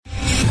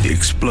the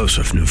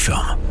explosive new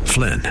film,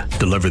 Flynn,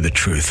 Deliver the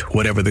Truth,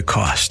 Whatever the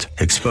Cost,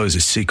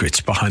 exposes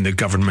secrets behind the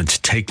government's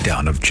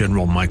takedown of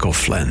General Michael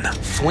Flynn.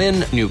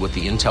 Flynn knew what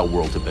the intel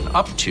world had been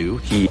up to.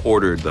 He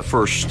ordered the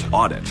first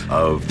audit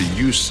of the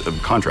use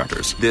of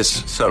contractors.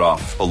 This set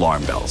off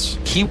alarm bells.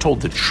 He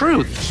told the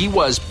truth. He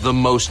was the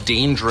most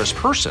dangerous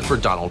person for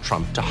Donald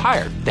Trump to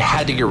hire. They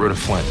had to get rid of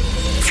Flynn.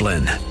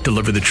 Flynn,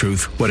 Deliver the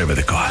Truth, Whatever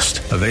the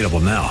Cost. Available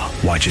now.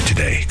 Watch it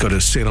today. Go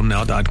to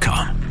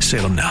salemnow.com.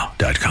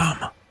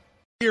 salemnow.com.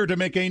 Here to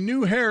make a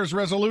new hair's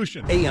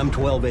resolution. AM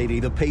 1280,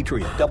 The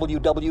Patriot,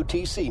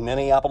 WWTC,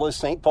 Minneapolis,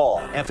 St. Paul,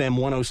 FM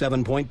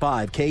 107.5,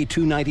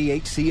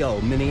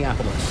 K298CO,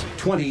 Minneapolis.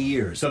 20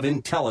 years of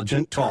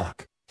intelligent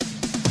talk.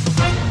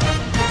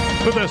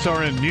 With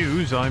SRN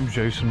News, I'm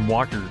Jason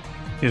Walker.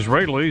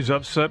 Israelis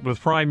upset with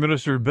Prime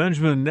Minister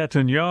Benjamin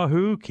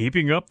Netanyahu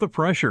keeping up the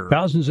pressure.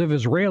 Thousands of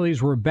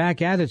Israelis were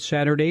back at it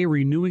Saturday,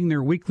 renewing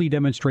their weekly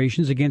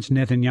demonstrations against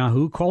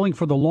Netanyahu, calling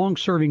for the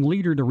long-serving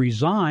leader to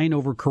resign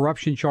over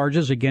corruption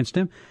charges against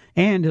him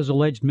and his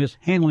alleged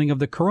mishandling of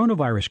the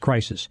coronavirus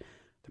crisis.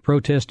 The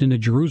protest in the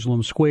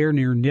Jerusalem Square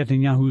near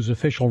Netanyahu's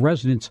official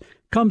residence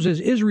comes as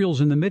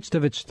Israel's in the midst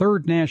of its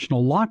third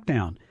national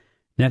lockdown.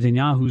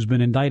 Netanyahu's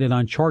been indicted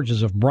on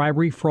charges of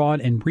bribery, fraud,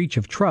 and breach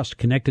of trust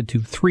connected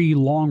to 3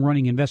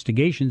 long-running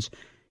investigations.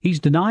 He's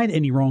denied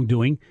any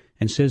wrongdoing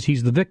and says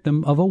he's the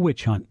victim of a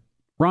witch hunt.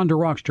 Rhonda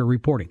Rockster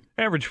reporting.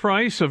 Average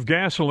price of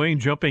gasoline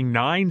jumping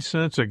 9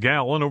 cents a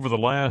gallon over the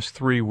last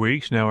 3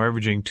 weeks, now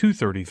averaging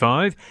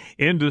 $2.35.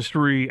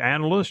 Industry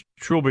analyst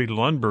Trilby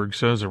Lundberg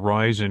says a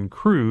rise in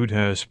crude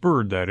has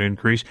spurred that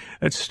increase.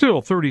 It's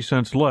still 30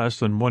 cents less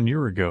than 1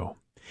 year ago.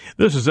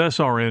 This is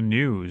SRN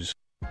News.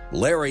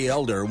 Larry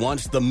Elder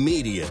wants the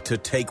media to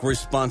take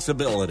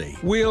responsibility.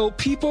 Will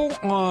people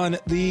on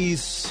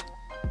these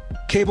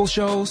cable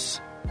shows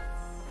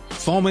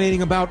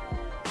fulminating about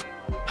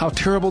how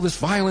terrible this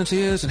violence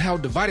is and how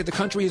divided the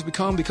country has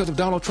become because of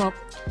Donald Trump,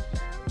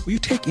 will you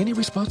take any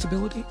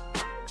responsibility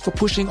for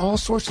pushing all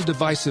sorts of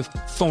divisive,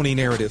 phony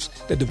narratives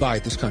that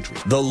divide this country?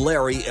 The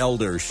Larry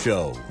Elder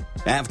Show.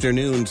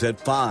 Afternoons at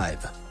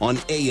 5 on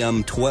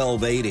AM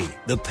 1280.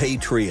 The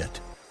Patriot.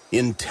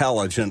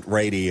 Intelligent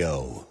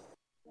radio.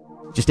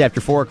 Just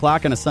after 4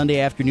 o'clock on a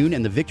Sunday afternoon,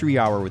 and the Victory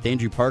Hour with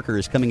Andrew Parker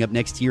is coming up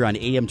next year on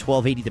AM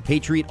 1280 The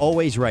Patriot.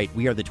 Always right.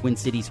 We are the Twin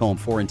Cities home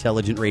for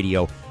intelligent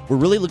radio. We're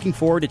really looking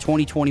forward to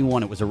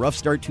 2021. It was a rough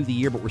start to the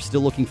year, but we're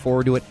still looking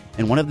forward to it.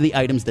 And one of the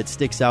items that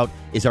sticks out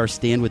is our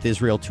Stand With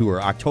Israel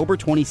tour. October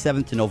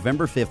 27th to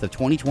November 5th of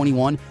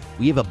 2021.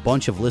 We have a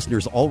bunch of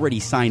listeners already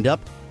signed up.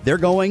 They're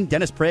going.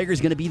 Dennis Prager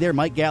is going to be there.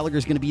 Mike Gallagher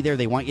is going to be there.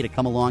 They want you to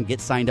come along. Get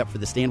signed up for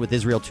the Stand With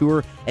Israel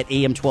tour at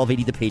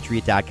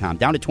am1280thepatriot.com.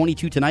 Down to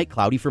 22 tonight,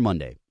 cloudy for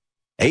Monday.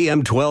 AM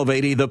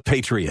 1280, The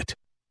Patriot.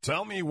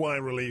 Tell me why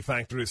Relief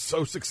Factor is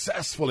so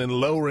successful in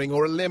lowering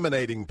or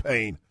eliminating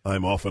pain.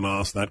 I'm often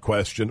asked that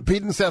question.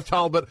 Pete and Seth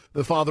Talbot,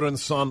 the father and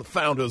son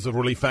founders of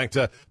Relief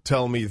Factor,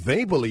 tell me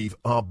they believe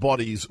our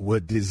bodies were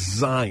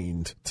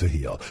designed to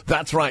heal.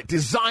 That's right,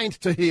 designed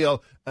to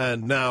heal,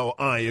 and now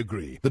I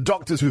agree. The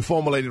doctors who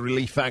formulated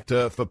Relief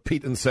Factor for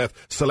Pete and Seth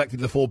selected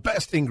the 4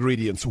 best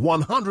ingredients,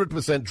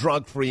 100%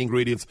 drug-free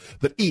ingredients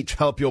that each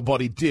help your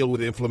body deal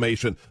with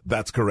inflammation.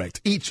 That's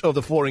correct. Each of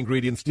the 4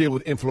 ingredients deal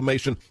with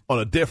inflammation on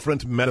a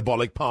different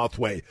metabolic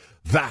pathway.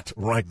 That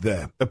right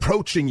there.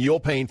 Approaching your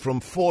pain from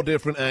 4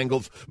 different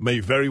angles may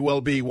very well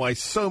be why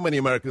so many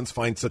Americans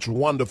find such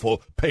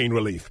wonderful pain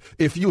relief.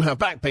 If you have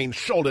back pain,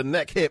 shoulder,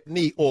 neck, hip,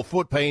 knee, or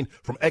foot pain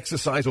from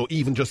exercise or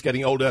even just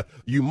getting older,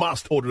 you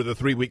must order the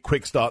 3-week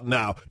quick start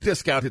now.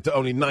 Discounted to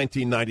only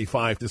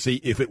 $19.95 to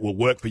see if it will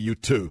work for you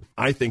too.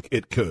 I think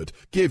it could.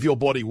 Give your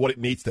body what it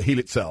needs to heal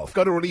itself.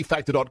 Go to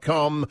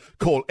ReliefFactor.com.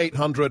 Call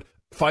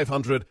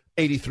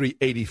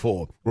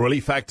 800-500-8384.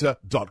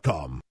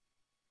 ReliefFactor.com.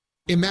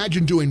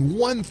 Imagine doing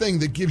one thing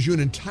that gives you an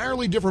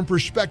entirely different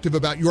perspective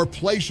about your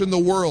place in the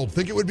world.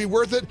 Think it would be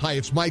worth it? Hi,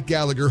 it's Mike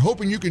Gallagher,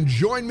 hoping you can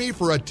join me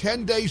for a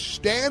 10-day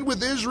Stand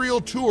With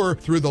Israel tour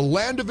through the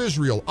land of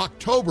Israel,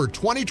 October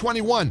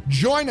 2021.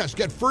 Join us.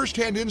 Get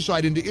firsthand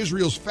insight into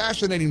Israel's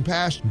fascinating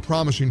past and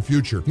promising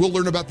future. We'll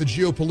learn about the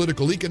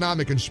geopolitical,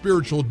 economic, and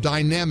spiritual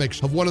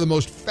dynamics of one of the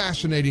most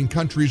fascinating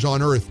countries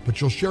on earth.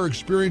 But you'll share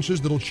experiences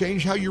that'll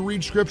change how you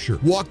read Scripture,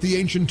 walk the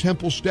ancient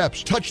temple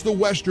steps, touch the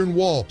Western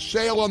Wall,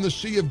 sail on the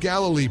Sea of Galilee,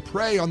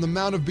 pray on the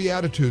Mount of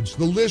Beatitudes.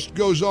 The list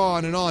goes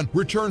on and on.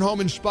 Return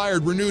home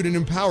inspired, renewed, and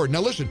empowered.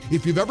 Now listen,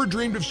 if you've ever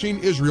dreamed of seeing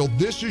Israel,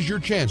 this is your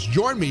chance.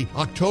 Join me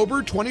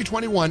October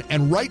 2021,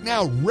 and right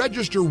now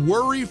register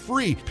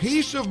worry-free.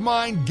 Peace of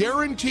mind,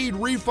 guaranteed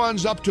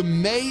refunds up to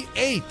May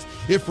 8th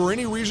if for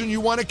any reason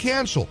you want to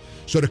cancel.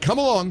 So to come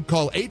along,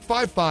 call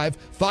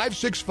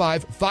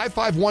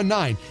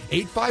 855-565-5519,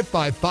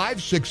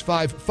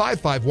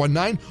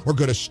 855-565-5519, or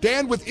go to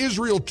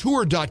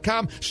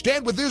standwithisraeltour.com,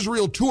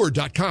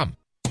 standwithisraeltour.com.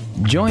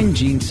 Join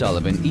Gene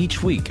Sullivan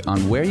each week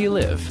on Where You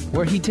Live,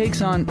 where he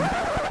takes on...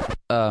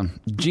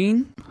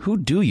 Gene, who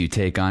do you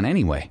take on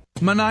anyway?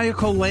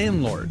 Maniacal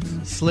landlords,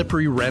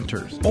 slippery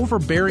renters,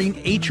 overbearing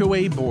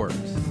HOA boards,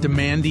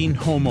 demanding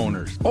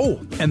homeowners. Oh,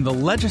 and the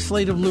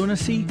legislative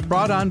lunacy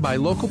brought on by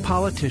local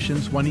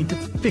politicians wanting to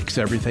fix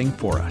everything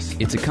for us.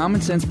 It's a common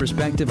sense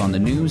perspective on the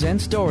news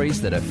and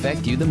stories that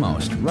affect you the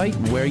most, right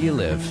where you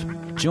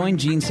live. Join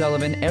Gene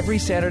Sullivan every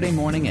Saturday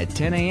morning at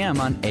 10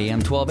 a.m. on AM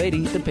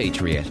 1280, The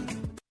Patriot.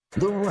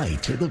 The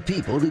right of the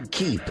people to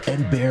keep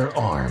and bear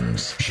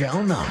arms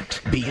shall not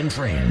be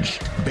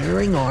infringed.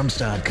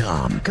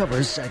 BearingArms.com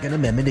covers Second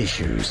Amendment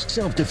issues,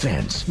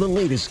 self-defense, the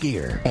latest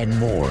gear, and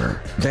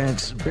more.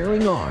 That's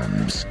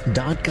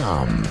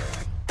BearingArms.com.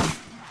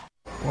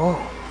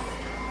 Whoa.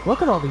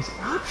 Look at all these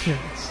options.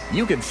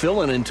 You could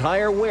fill an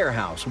entire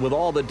warehouse with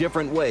all the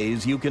different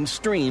ways you can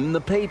stream The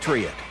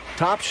Patriot.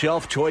 Top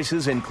shelf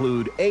choices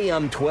include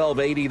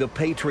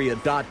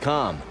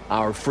AM1280thepatriot.com,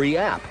 our free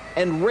app,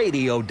 and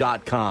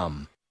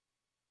radio.com.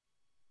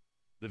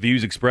 The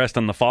views expressed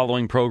on the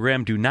following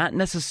program do not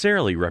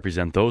necessarily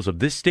represent those of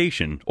this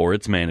station or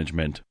its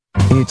management.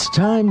 It's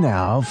time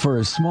now for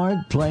a smart,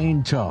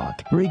 plain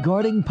talk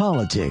regarding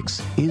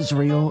politics,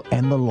 Israel,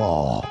 and the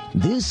law.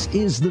 This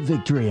is the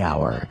Victory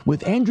Hour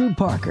with Andrew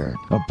Parker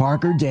of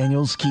Parker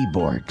Daniels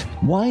Keyboard.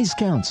 Wise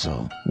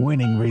counsel,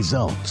 winning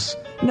results.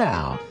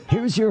 Now,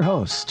 here's your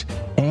host,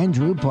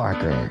 Andrew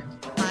Parker.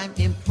 I'm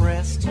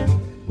impressed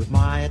with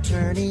my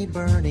attorney,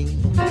 Bernie.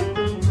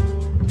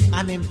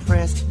 I'm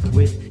impressed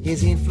with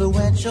his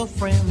influential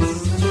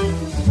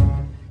friends.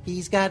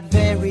 He's got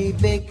very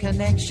big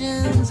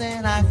connections,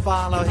 and I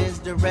follow his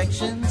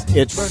directions.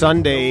 It's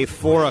Sunday,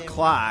 4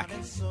 o'clock,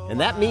 and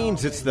that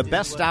means it's the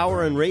best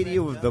hour in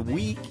radio of the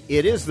week.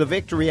 It is the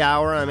Victory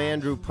Hour. I'm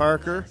Andrew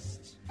Parker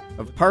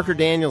of Parker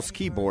Daniels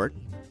Keyboard.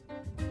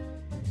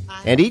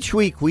 And each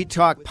week we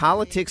talk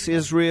politics,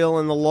 Israel,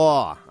 and the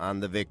law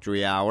on the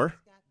Victory Hour.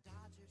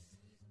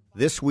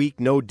 This week,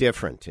 no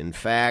different. In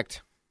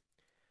fact,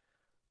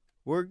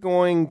 we're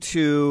going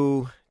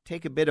to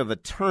take a bit of a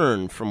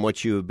turn from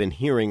what you have been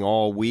hearing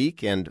all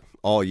week and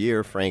all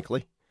year,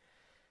 frankly.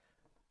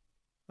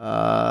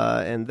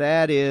 And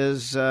that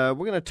is, we're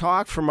going to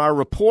talk from our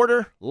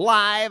reporter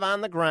live on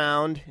the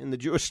ground in the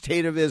Jewish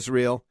state of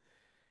Israel.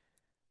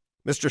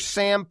 Mr.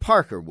 Sam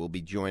Parker will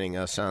be joining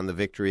us on the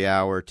Victory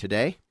Hour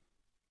today.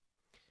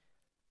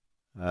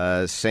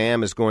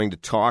 Sam is going to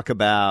talk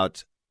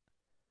about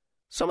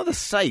some of the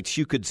sights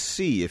you could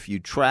see if you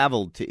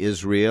traveled to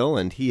Israel,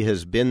 and he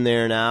has been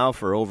there now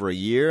for over a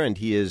year, and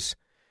he is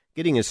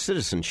getting his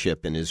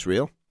citizenship in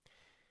Israel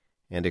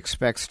and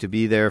expects to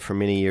be there for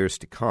many years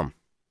to come.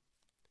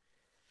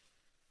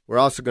 We're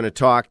also going to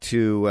talk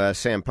to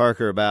Sam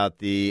Parker about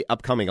the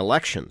upcoming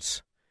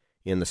elections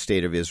in the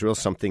state of Israel,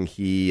 something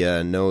he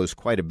knows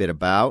quite a bit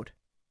about,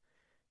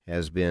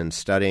 has been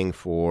studying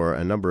for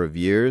a number of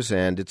years,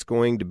 and it's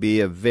going to be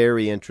a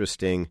very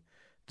interesting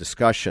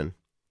discussion.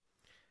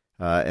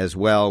 As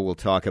well, we'll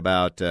talk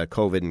about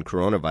COVID and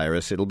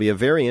coronavirus. It'll be a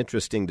very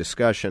interesting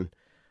discussion,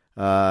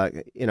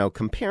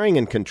 comparing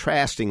and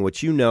contrasting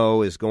what you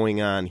know is going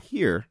on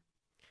here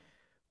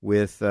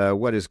with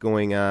what is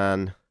going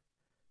on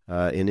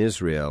in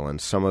Israel and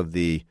some of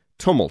the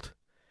tumult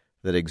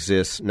that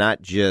exists,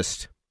 not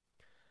just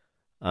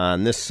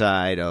on this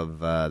side of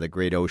the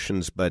great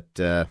oceans, but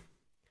in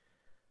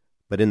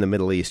the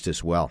Middle East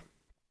as well.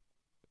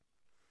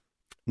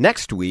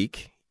 Next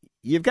week,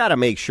 you've got to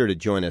make sure to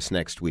join us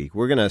next week.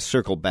 We're going to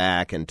circle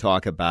back and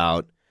talk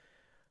about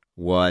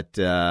what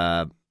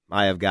I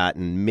have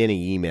gotten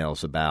many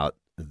emails about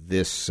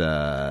this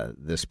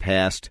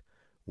past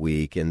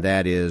week, and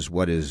that is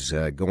what is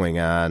going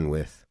on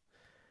with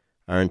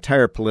our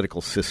entire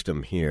political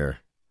system here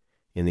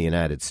in the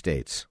United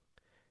States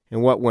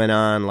and what went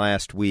on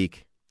last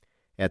week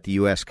at the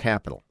U.S.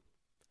 Capitol.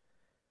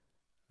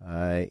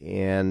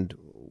 And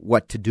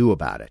what to do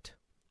about it.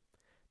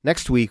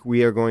 Next week,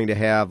 we are going to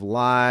have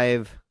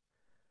live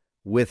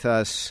with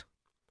us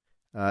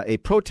a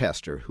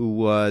protester who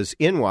was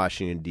in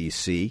Washington,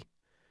 D.C.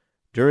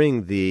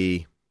 during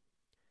the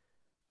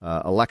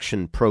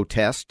election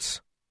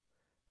protests.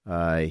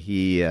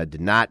 He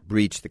did not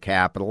breach the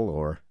Capitol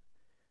or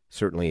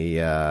certainly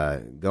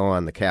go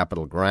on the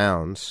Capitol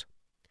grounds,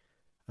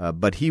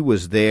 but he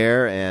was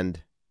there,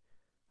 and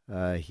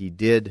he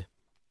did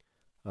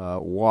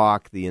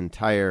walk the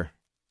entire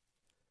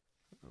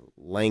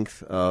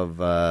length of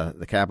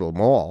the Capitol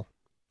Mall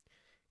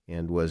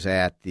and was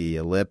at the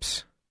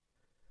Ellipse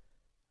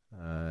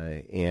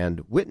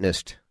and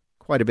witnessed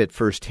quite a bit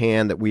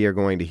firsthand that we are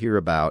going to hear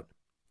about.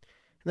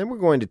 And then we're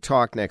going to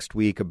talk next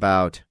week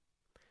about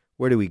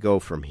where do we go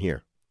from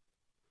here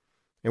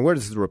and where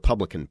does the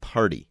Republican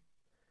Party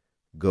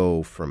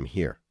go from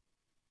here.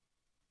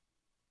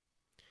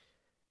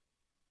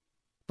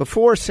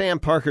 Before Sam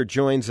Parker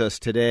joins us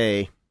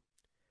today,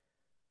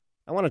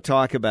 I want to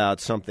talk about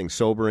something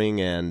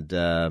sobering and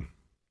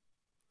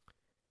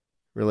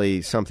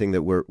really something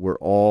that we're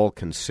all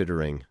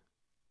considering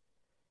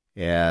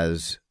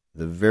as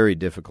the very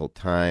difficult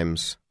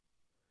times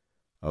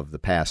of the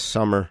past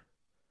summer,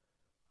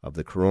 of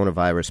the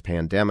coronavirus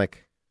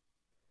pandemic,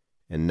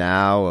 and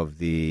now of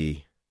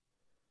the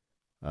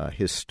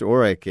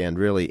historic and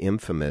really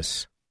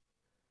infamous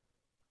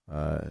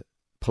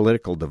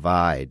political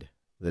divide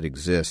that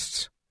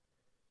exists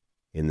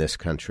in this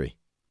country.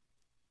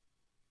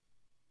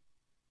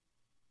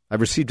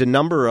 I've received a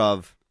number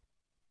of,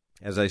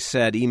 as I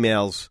said,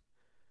 emails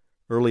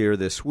earlier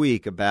this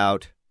week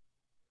about,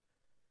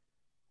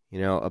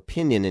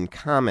 opinion and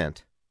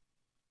comment,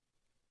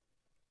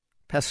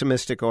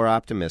 pessimistic or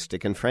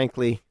optimistic. And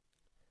frankly,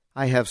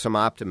 I have some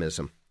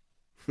optimism,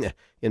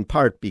 in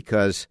part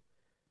because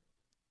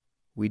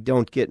we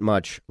don't get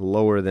much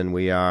lower than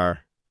we are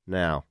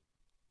now.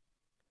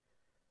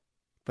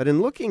 But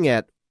in looking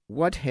at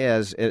what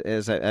has,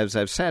 as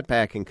I've sat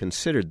back and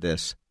considered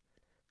this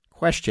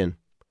question,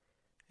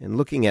 and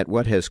looking at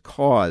what has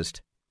caused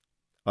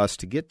us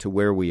to get to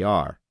where we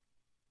are,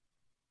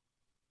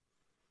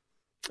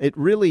 it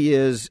really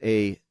is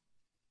a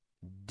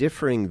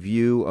differing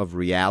view of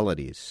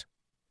realities.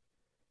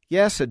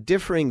 Yes, a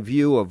differing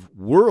view of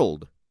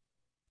world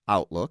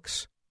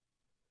outlooks,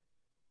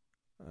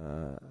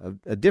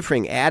 a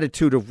differing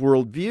attitude of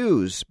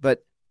worldviews,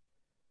 but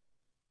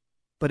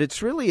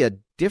it's really a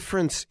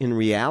difference in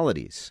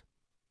realities.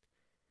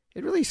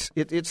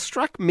 It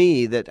struck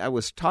me that I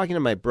was talking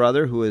to my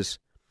brother, who is,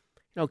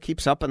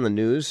 keeps up on the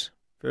news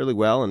fairly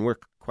well, and we're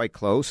quite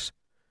close.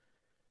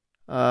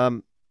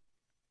 And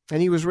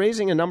he was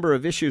raising a number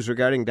of issues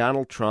regarding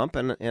Donald Trump,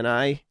 and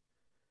I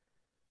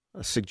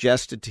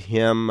suggested to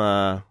him,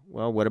 well,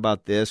 what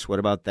about this? What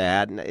about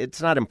that? And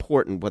it's not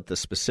important what the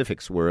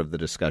specifics were of the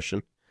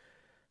discussion,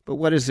 but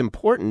what is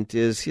important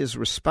is his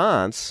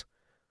response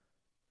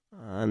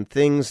on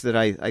things that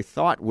I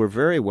thought were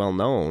very well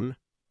known.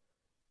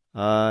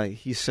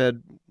 He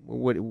said,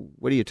 what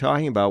are you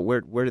talking about?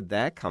 Where did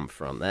that come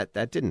from?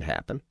 That didn't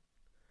happen.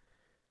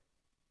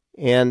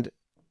 And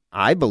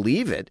I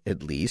believe it,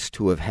 at least,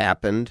 to have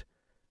happened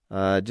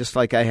just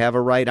like I have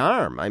a right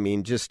arm. I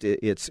mean, just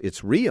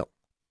it's real.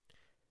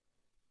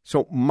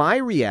 So my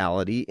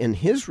reality and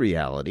his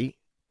reality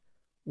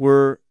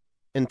were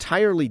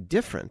entirely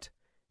different,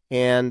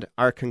 and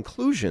our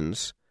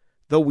conclusions,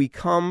 though we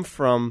come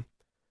from,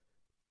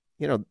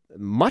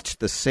 much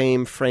the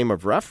same frame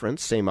of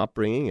reference, same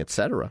upbringing,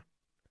 etc.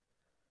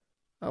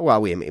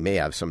 While we may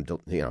have some,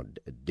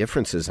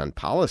 differences on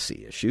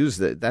policy issues,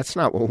 that's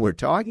not what we're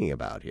talking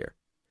about here.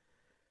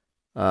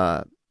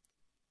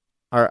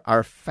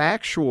 Our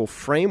factual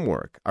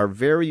framework, our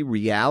very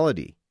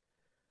reality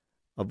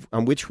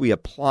on which we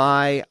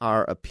apply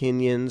our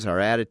opinions, our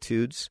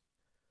attitudes,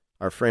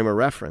 our frame of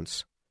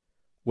reference,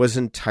 was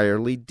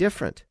entirely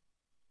different.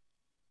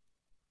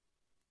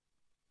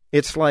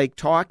 It's like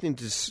talking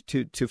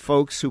to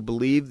folks who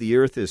believe the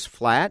earth is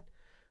flat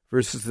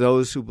versus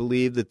those who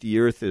believe that the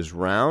earth is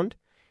round,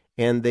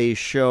 and they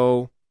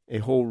show a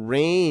whole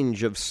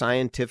range of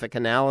scientific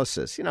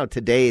analysis.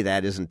 Today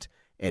that isn't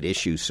at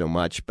issue so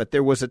much, but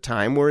there was a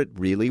time where it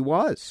really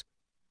was.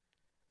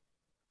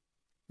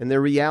 And their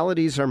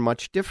realities are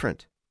much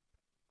different.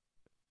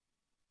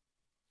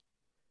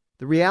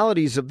 The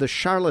realities of the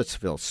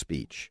Charlottesville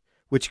speech,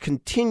 which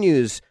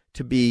continues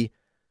to be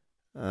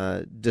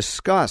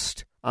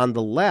discussed on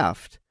the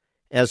left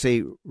as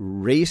a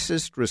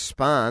racist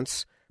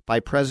response by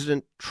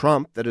President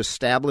Trump that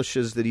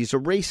establishes that he's a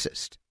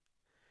racist,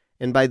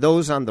 and by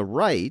those on the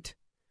right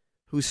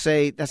who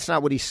say that's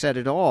not what he said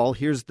at all,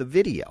 here's the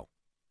video.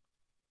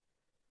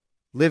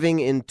 Living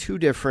in two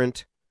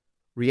different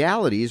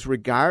realities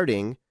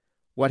regarding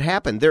what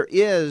happened. There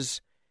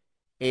is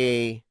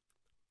a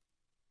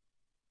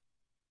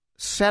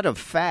set of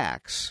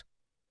facts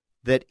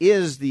that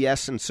is the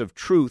essence of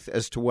truth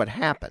as to what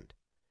happened.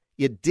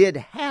 It did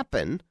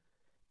happen,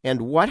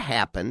 and what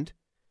happened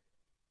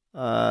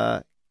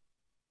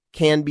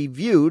can be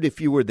viewed if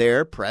you were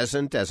there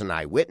present as an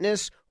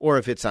eyewitness, or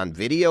if it's on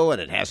video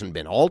and it hasn't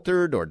been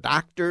altered or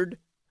doctored.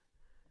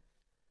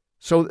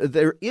 So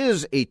there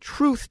is a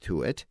truth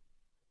to it,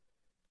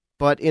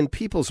 but in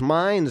people's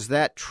minds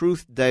that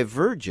truth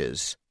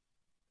diverges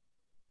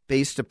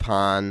based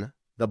upon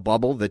the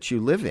bubble that you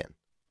live in.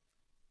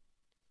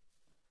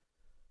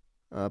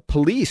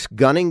 Police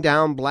gunning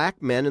down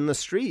black men in the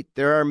street.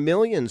 There are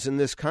millions in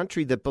this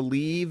country that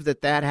believe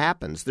that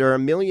happens. There are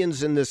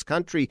millions in this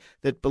country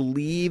that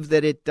believe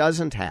that it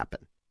doesn't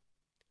happen.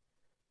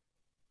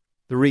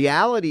 The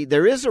reality,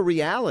 there is a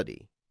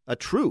reality, a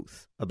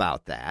truth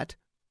about that.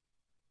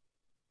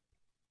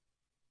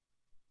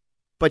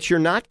 But you're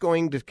not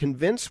going to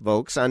convince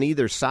folks on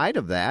either side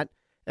of that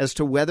as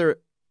to whether,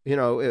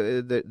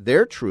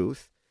 their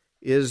truth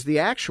is the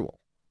actual.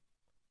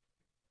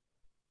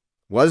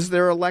 Was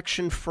there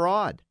election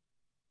fraud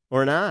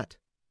or not?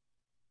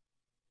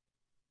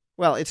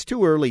 Well, it's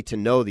too early to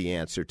know the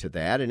answer to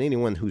that, and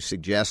anyone who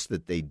suggests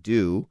that they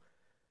do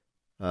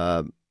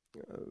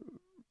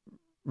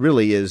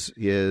really is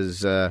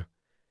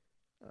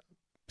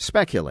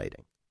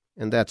speculating,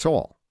 and that's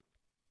all.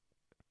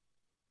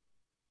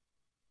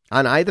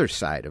 On either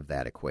side of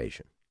that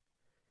equation.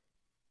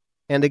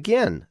 And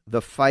again,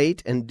 the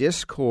fight and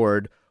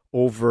discord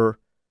over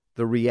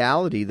the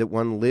reality that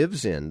one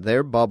lives in,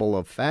 their bubble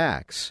of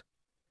facts,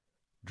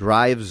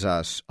 drives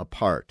us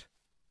apart.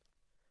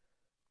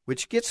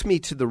 Which gets me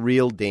to the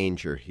real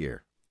danger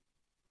here.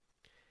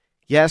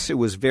 Yes, it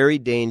was very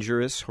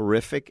dangerous,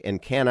 horrific,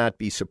 and cannot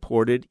be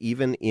supported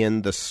even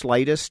in the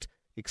slightest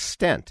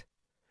extent,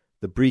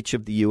 the breach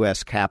of the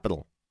U.S.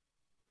 Capitol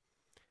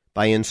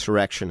by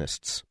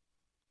insurrectionists,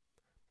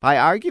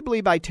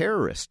 arguably by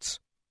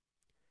terrorists.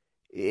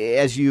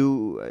 As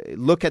you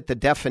look at the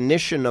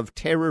definition of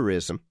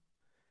terrorism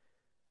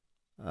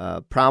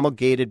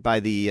promulgated by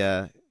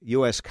the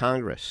U.S.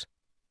 Congress.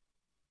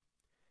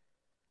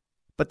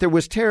 But there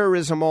was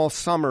terrorism all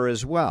summer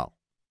as well,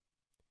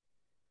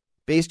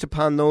 based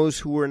upon those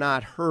who were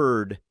not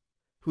heard,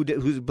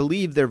 who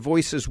believed their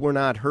voices were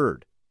not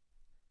heard.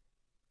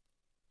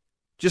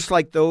 Just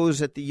like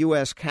those at the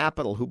U.S.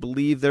 Capitol who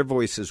believed their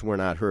voices were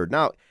not heard.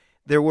 Now,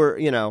 there were,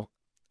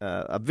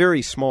 a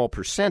very small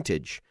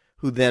percentage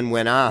who then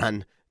went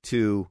on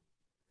to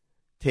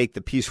take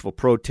the peaceful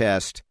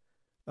protest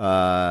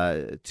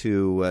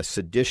to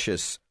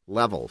seditious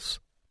levels,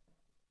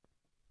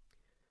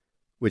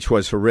 which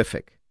was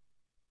horrific.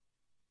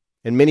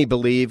 And many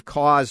believe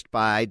caused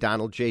by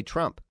Donald J.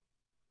 Trump.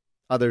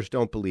 Others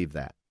don't believe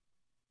that.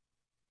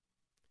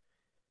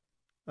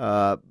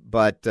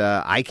 But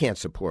I can't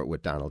support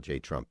what Donald J.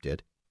 Trump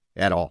did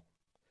at all,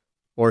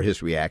 or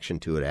his reaction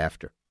to it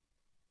after.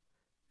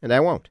 And I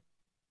won't.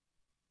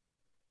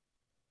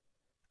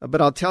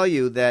 But I'll tell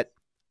you that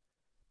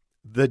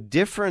the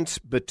difference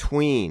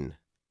between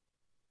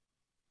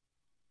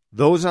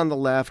those on the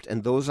left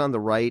and those on the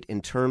right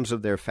in terms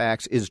of their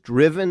facts is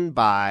driven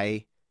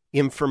by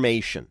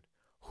information.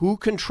 Who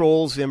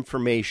controls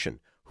information?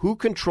 Who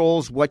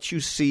controls what you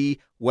see,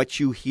 what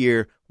you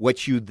hear,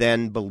 what you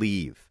then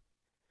believe?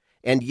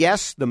 And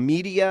yes, the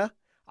media,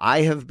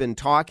 I have been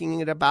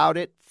talking about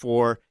it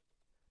for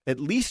at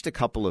least a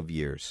couple of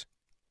years,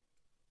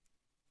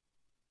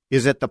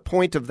 is at the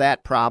point of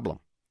that problem.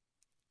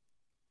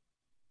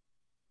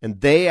 And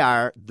they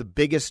are the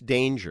biggest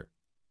danger.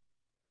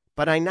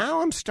 But I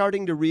now am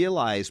starting to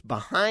realize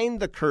behind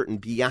the curtain,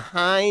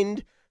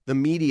 behind the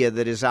media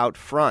that is out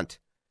front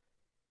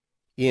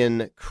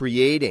in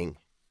creating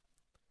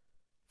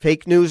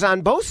fake news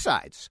on both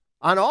sides,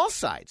 on all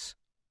sides,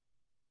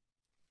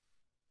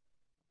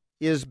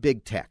 is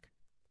big tech.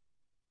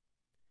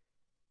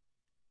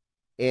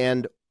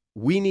 And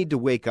we need to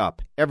wake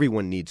up.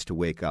 Everyone needs to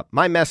wake up.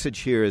 My message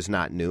here is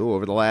not new.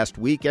 Over the last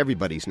week,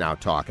 everybody's now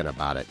talking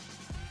about it.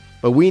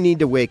 But we need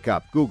to wake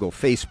up. Google,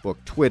 Facebook,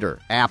 Twitter,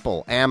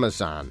 Apple,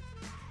 Amazon.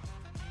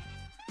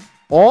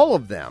 All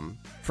of them,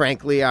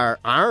 frankly, are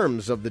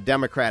arms of the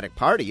Democratic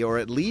Party, or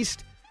at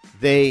least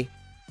they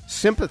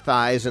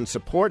sympathize and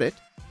support it.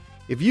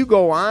 If you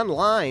go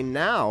online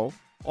now,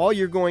 all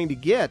you're going to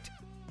get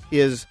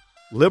is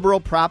liberal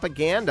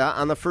propaganda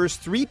on the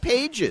first 3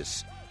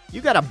 pages.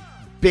 You got to,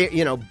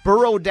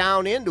 burrow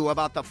down into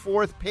about the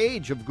 4th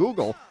page of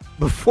Google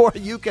before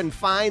you can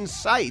find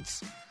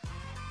sites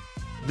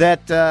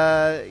that,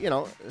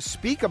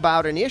 speak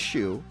about an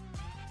issue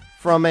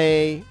from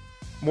a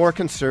more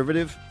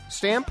conservative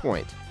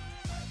standpoint.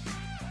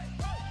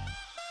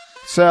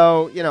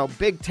 So,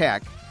 big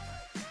tech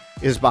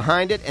is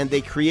behind it, and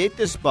they create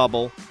this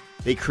bubble.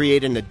 They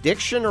create an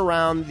addiction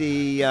around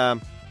the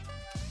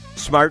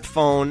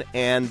smartphone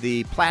and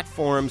the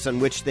platforms on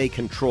which they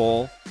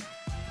control.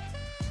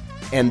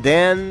 And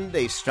then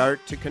they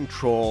start to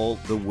control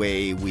the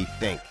way we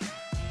think.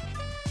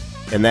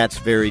 And that's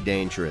very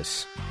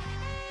dangerous.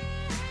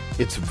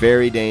 It's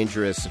very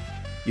dangerous.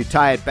 You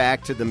tie it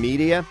back to the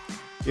media,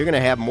 you're going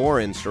to have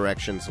more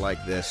insurrections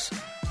like this.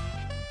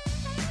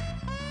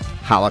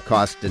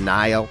 Holocaust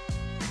denial,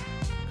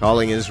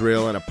 calling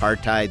Israel an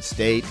apartheid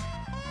state.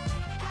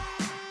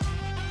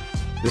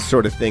 This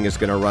sort of thing is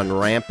going to run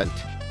rampant.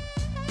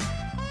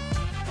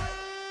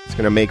 It's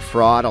going to make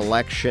fraud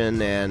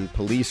election and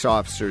police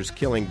officers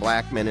killing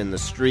black men in the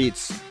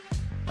streets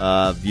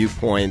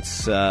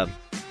viewpoints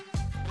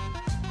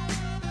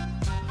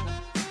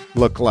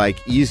look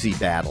like easy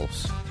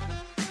battles.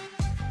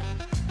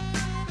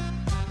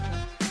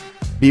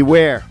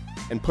 Beware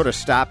and put a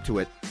stop to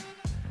it.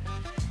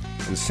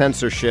 And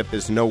censorship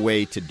is no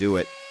way to do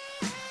it.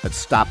 But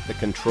stop the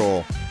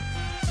control.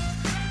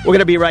 We're going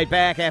to be right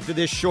back after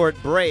this short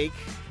break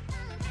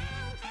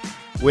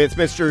with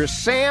Mr.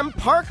 Sam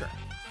Parker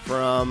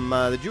from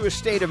the Jewish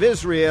State of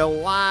Israel,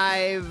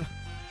 live,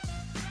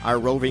 our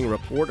roving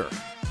reporter.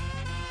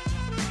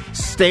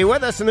 Stay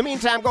with us. In the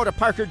meantime, go to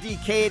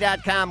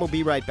parkerdk.com. We'll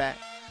be right back.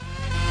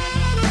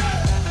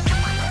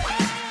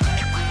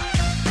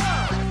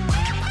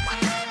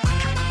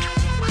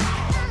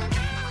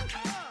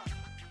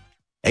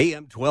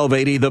 AM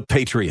 1280, The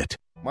Patriot.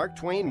 Mark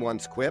Twain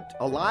once quipped,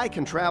 "A lie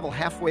can travel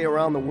halfway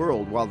around the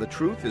world while the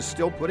truth is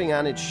still putting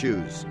on its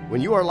shoes.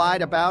 When you are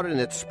lied about and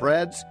it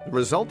spreads, the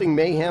resulting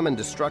mayhem and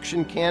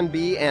destruction can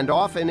be, and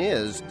often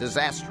is,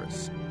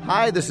 disastrous.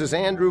 Hi, this is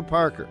Andrew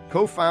Parker,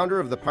 co-founder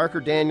of the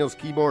Parker Daniels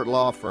Keyboard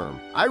Law Firm.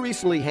 I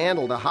recently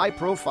handled a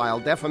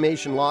high-profile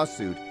defamation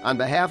lawsuit on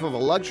behalf of a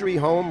luxury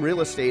home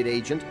real estate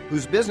agent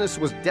whose business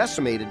was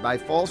decimated by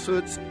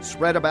falsehoods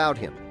spread about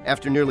him.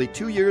 After nearly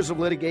 2 years of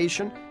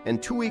litigation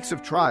and 2 weeks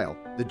of trial,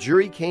 the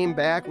jury came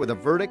back with a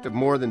verdict of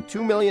more than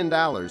 $2 million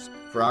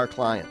for our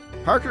client.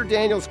 Parker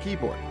Daniels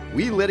Keyboard.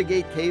 We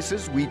litigate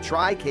cases, we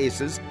try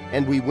cases,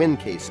 and we win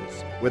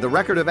cases. With a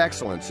record of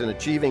excellence in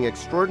achieving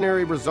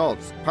extraordinary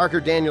results,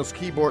 Parker Daniels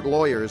Keyboard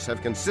lawyers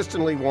have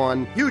consistently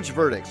won huge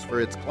verdicts for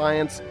its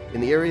clients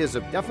in the areas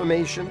of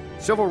defamation,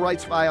 civil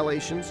rights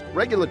violations,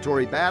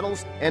 regulatory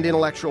battles, and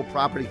intellectual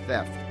property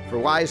theft. For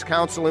wise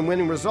counsel and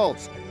winning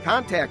results,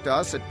 contact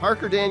us at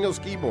Parker Daniels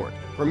Keyboard,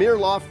 premier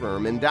law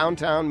firm in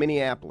downtown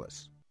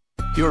Minneapolis.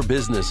 Your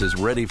business is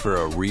ready for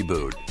a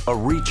reboot, a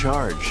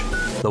recharge.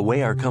 The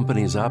way our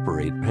companies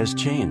operate has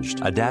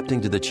changed.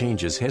 Adapting to the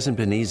changes hasn't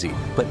been easy,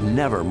 but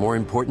never more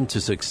important to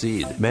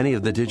succeed. Many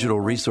of the digital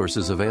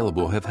resources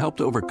available have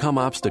helped overcome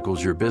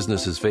obstacles your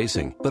business is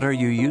facing, but are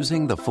you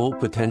using the full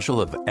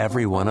potential of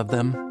every one of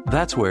them?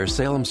 That's where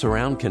Salem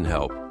Surround can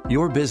help.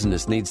 Your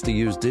business needs to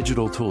use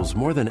digital tools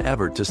more than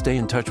ever to stay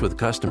in touch with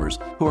customers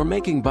who are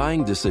making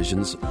buying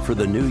decisions for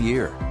the new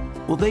year.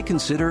 Will they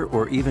consider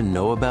or even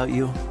know about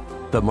you?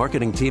 The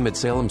marketing team at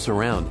Salem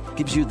Surround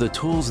gives you the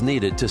tools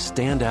needed to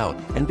stand out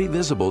and be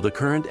visible to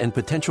current and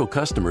potential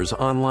customers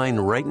online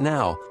right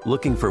now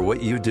looking for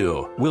what you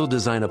do. We'll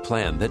design a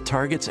plan that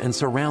targets and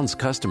surrounds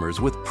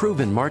customers with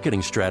proven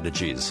marketing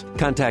strategies.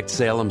 Contact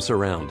Salem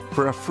Surround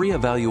for a free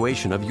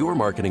evaluation of your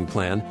marketing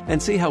plan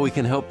and see how we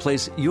can help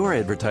place your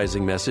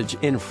advertising message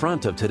in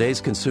front of today's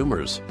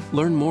consumers.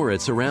 Learn more at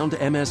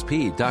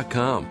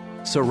surroundmsp.com.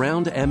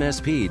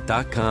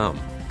 Surroundmsp.com.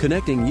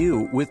 Connecting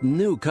you with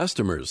new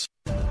customers.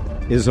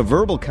 Is a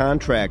verbal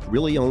contract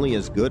really only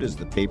as good as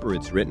the paper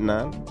it's written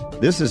on?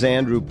 This is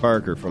Andrew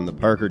Parker from the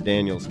Parker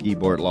Daniels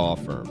Keyboard Law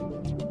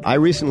Firm. I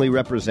recently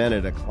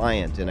represented a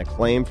client in a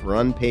claim for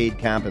unpaid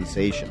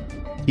compensation.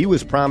 He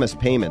was promised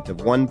payment of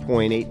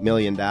 $1.8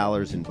 million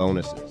in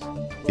bonuses.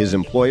 His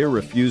employer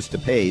refused to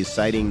pay,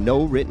 citing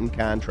no written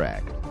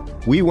contract.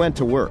 We went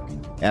to work.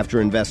 After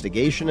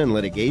investigation and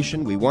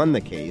litigation, we won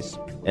the case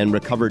and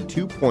recovered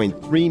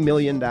 $2.3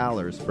 million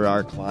for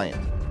our client.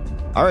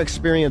 Our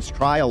experienced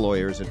trial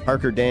lawyers at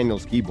Parker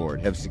Daniels Keyboard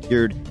have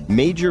secured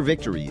major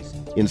victories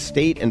in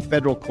state and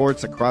federal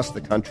courts across the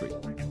country.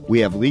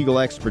 We have legal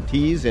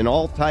expertise in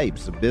all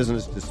types of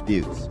business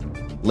disputes,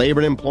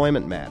 labor and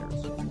employment matters,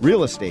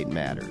 real estate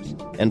matters,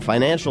 and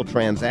financial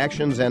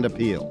transactions and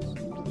appeals.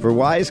 For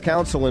wise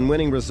counsel and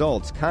winning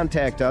results,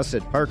 contact us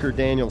at Parker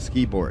Daniels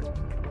Keyboard,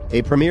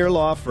 a premier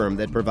law firm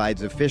that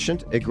provides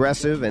efficient,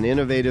 aggressive, and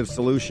innovative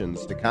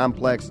solutions to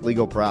complex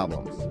legal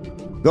problems.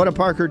 Go to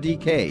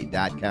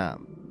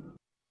parkerdk.com.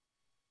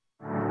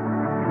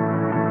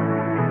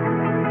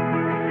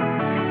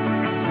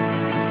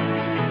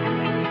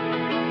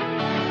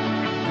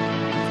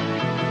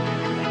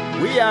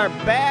 We are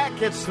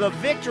back. It's the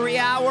Victory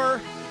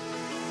Hour.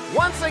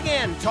 Once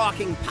again,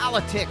 talking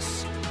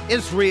politics,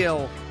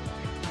 Israel,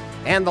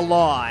 and the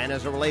law. And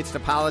as it relates to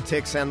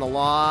politics and the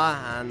law,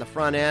 on the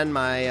front end,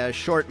 my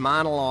short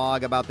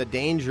monologue about the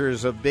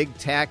dangers of big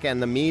tech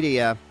and the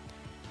media,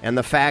 and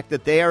the fact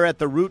that they are at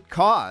the root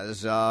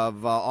cause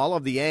of all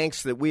of the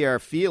angst that we are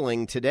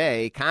feeling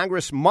today.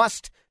 Congress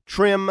must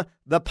trim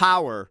the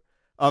power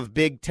of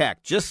big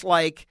tech, just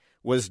like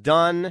was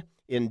done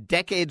in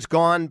decades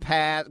gone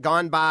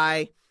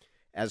by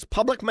as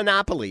public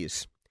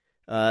monopolies.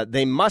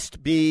 They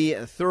must be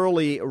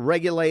thoroughly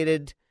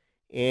regulated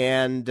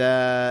and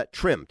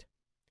trimmed,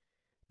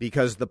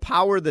 because the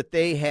power that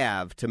they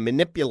have to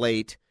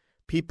manipulate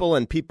people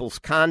and people's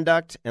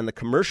conduct and the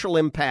commercial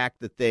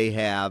impact that they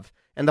have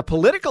and the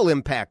political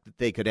impact that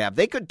they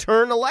could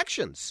turn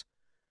elections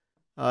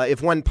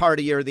if one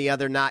party or the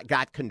other not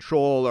got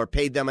control or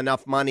paid them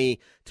enough money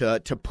to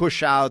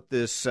push out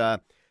this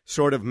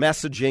sort of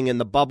messaging in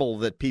the bubble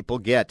that people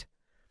get.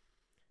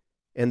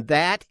 And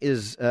that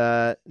is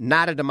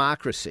not a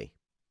democracy.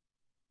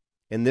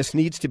 And this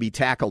needs to be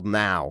tackled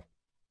now.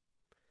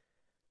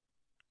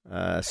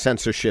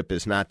 Censorship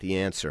is not the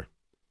answer.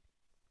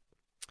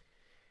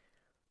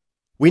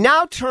 We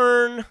now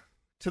turn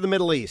to the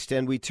Middle East,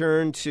 and we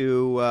turn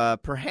to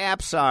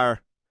perhaps our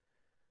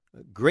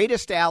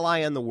greatest ally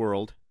in the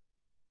world,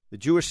 the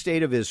Jewish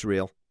state of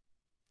Israel.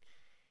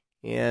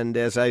 And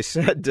as I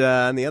said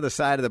on the other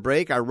side of the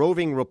break, our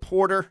roving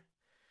reporter,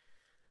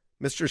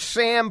 Mr.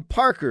 Sam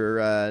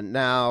Parker,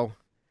 now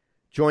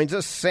joins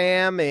us.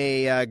 Sam,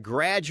 a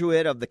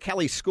graduate of the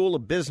Kelley School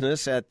of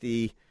Business at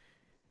the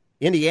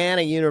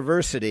Indiana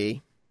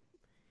University,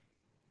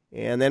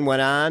 and then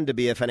went on to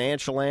be a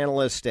financial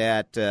analyst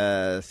at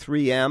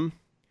 3M,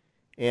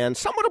 and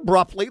somewhat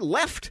abruptly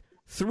left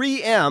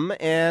 3M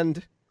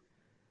and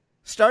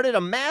started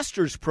a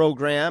master's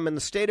program in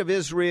the state of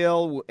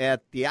Israel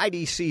at the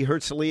IDC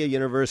Herzliya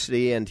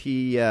University, and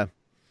he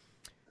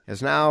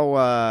has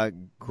now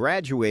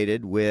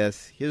graduated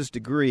with his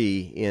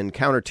degree in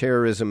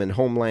counterterrorism and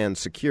homeland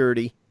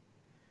security.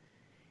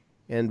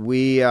 And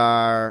we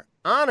are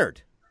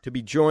honored to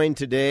be joined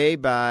today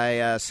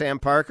by Sam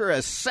Parker,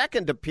 a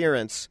second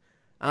appearance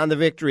on the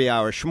Victory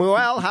Hour.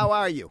 Shmuel, how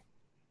are you?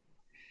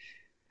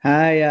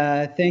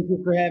 Hi, thank you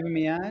for having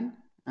me on.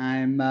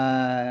 I'm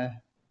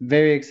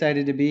very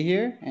excited to be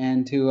here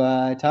and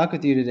to talk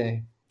with you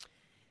today.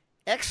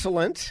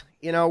 Excellent.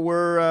 You know,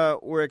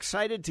 we're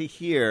excited to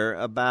hear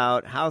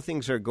about how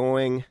things are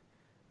going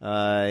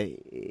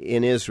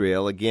in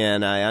Israel.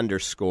 Again, I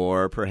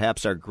underscore,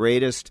 perhaps our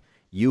greatest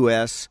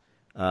U.S.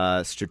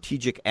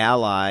 Strategic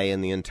ally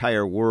in the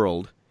entire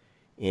world.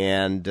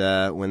 And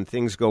when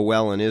things go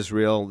well in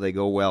Israel, they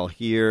go well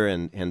here,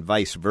 and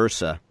vice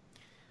versa.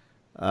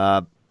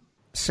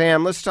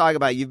 Sam, let's talk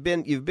about you've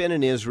been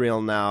in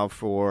Israel now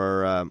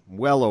for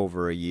well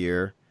over a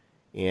year,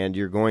 and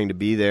you're going to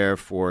be there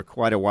for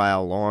quite a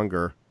while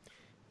longer.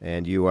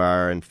 And you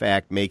are, in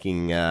fact,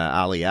 making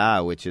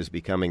Aliyah, which is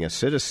becoming a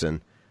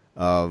citizen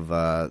of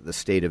the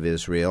state of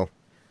Israel.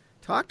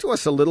 Talk to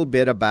us a little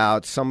bit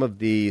about some of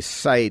the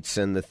sites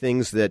and the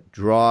things that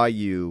draw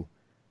you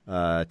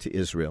to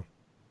Israel.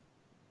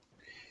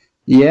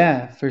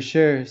 Yeah, for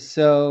sure.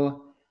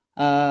 So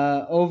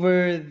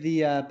over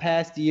the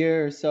past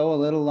year or so, a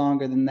little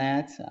longer than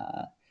that,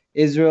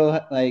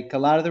 Israel, like a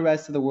lot of the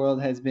rest of the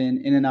world, has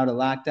been in and out of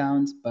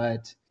lockdowns,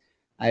 but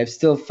I've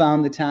still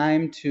found the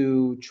time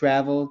to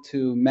travel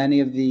to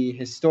many of the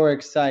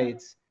historic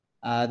sites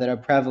that are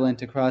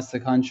prevalent across the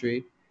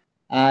country.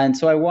 And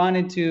so I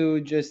wanted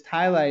to just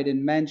highlight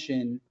and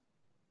mention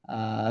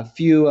a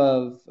few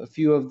of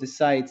the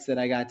sites that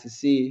I got to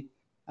see.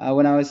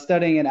 When I was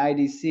studying at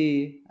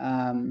IDC,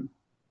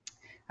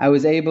 I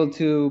was able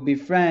to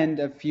befriend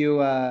a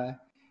few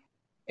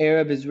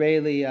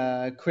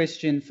Arab-Israeli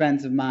Christian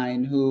friends of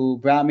mine who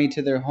brought me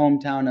to their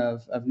hometown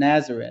of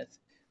Nazareth,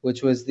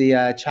 which was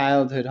the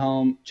childhood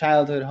home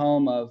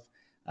of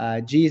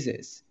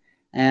Jesus.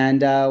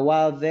 And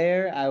while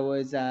there, I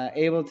was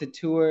able to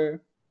tour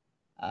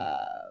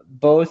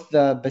both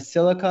the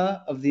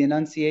Basilica of the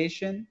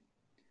Annunciation,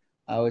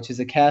 which is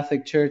a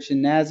Catholic church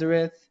in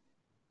Nazareth,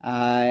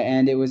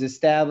 and it was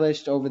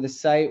established over the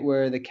site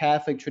where the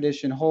Catholic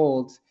tradition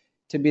holds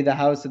to be the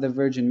house of the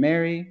Virgin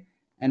Mary,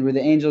 and where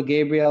the angel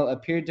Gabriel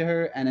appeared to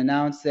her and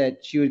announced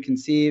that she would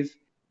conceive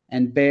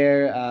and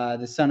bear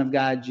the Son of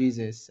God,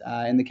 Jesus,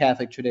 in the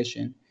Catholic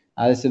tradition.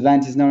 This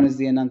event is known as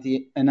the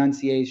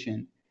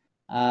Annunciation.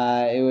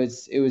 It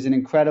was an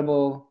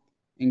incredible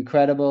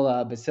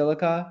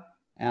basilica.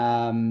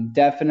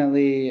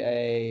 Definitely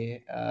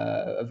a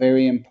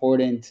very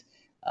important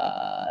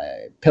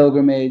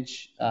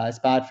pilgrimage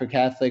spot for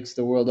Catholics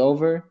the world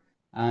over,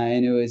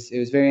 and it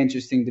was very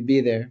interesting to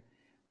be there.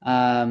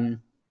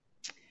 On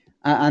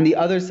the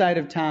other side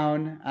of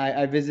town,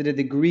 I visited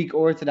the Greek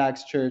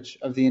Orthodox Church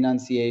of the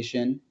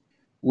Annunciation,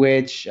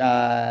 which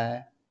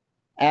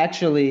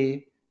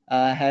actually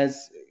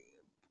has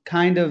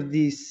kind of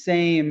the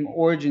same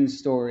origin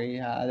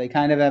story. They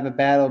kind of have a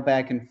battle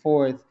back and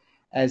forth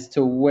as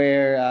to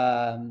where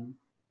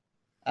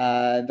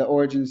the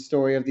origin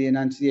story of the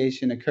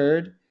Annunciation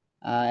occurred.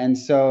 And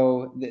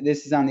so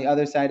this is on the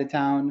other side of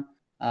town.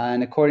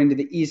 And according to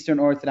the Eastern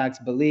Orthodox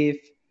belief,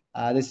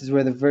 this is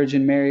where the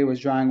Virgin Mary was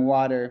drawing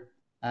water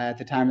at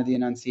the time of the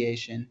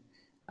Annunciation.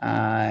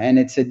 And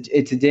it's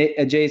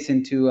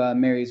adjacent to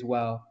Mary's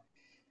well.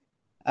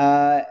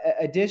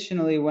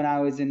 Additionally, when I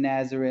was in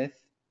Nazareth,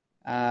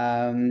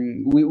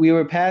 we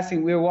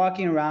were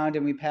walking around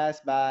and we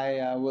passed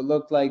by what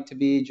looked like to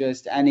be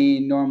just any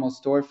normal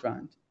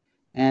storefront.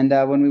 And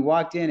when we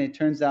walked in, it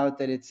turns out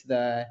that it's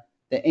the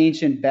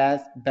ancient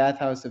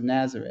bathhouse of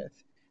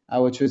Nazareth,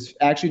 which was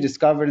actually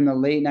discovered in the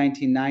late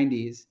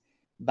 1990s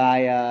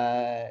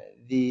by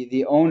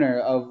the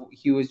owner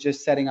he was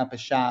just setting up a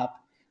shop,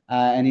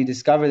 and he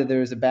discovered that there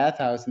was a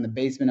bathhouse in the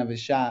basement of his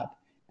shop.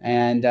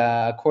 And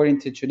according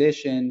to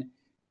tradition,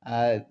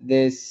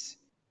 this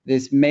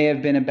may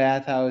have been a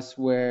bathhouse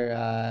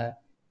where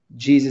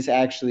Jesus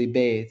actually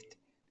bathed.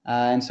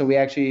 And so we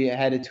actually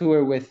had a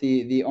tour with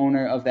the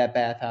owner of that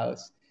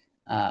bathhouse,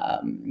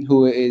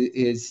 who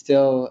is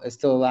still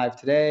alive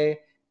today.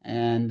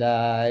 And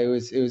it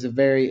was a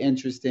very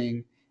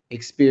interesting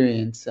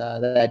experience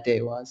that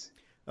day was.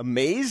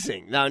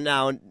 Amazing.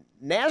 Now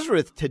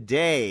Nazareth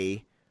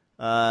today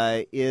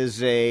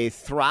is a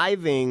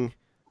thriving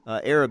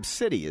Arab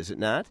city, is it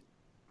not?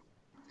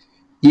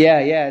 Yeah,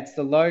 it's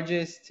the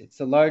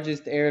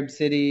largest Arab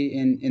city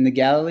in the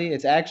Galilee.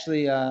 It's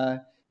actually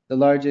the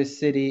largest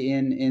city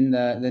in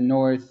the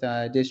North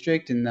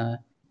District in the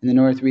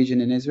North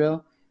region in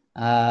Israel.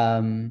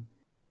 It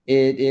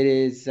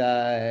is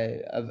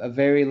a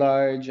very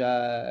large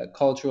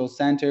cultural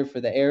center for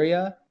the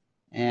area,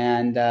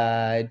 and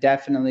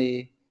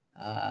definitely,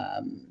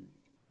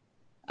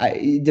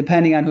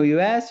 depending on who you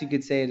ask, you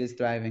could say it is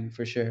thriving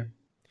for sure.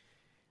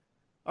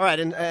 All right,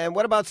 and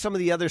what about some of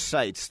the other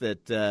sites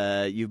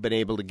that you've been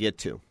able to get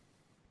to?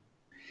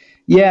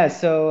 Yeah,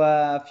 so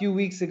a few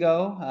weeks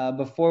ago,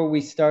 before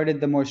we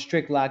started the more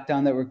strict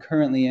lockdown that we're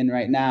currently in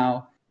right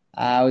now,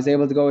 I was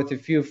able to go with a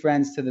few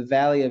friends to the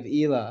Valley of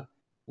Elah,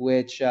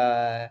 which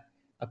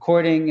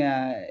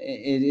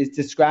it is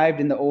described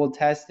in the Old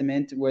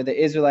Testament where the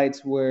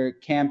Israelites were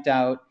camped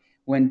out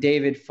when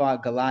David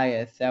fought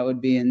Goliath. That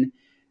would be in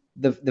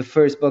the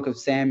first book of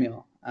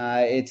Samuel.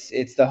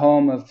 It's the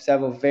home of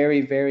several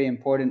very, very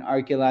important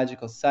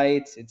archaeological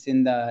sites. It's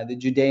in the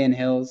Judean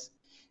hills,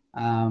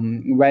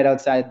 right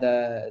outside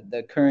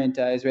the current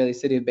Israeli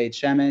city of Beit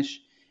Shemesh,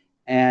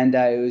 and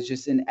it was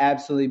just an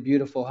absolutely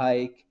beautiful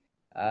hike.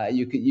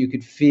 You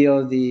could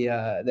feel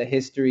the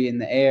history in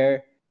the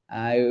air.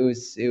 It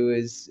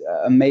was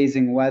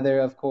amazing weather,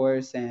 of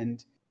course,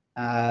 and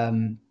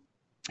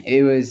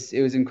it was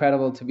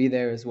incredible to be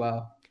there as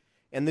well.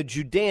 And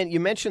you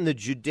mentioned the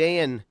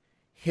Judean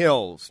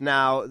hills.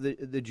 Now,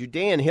 the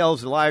Judean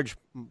hills, a large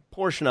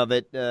portion of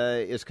it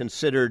is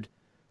considered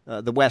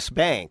the West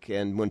Bank.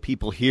 And when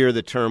people hear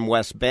the term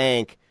West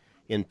Bank,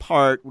 in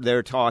part,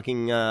 they're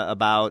talking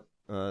about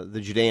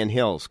the Judean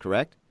hills,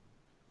 correct?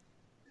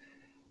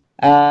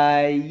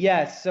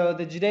 Yes. So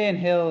the Judean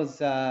hills,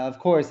 of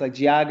course, like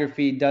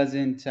geography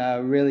doesn't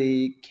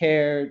really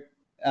care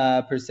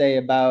per se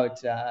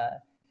about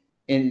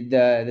in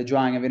the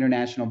drawing of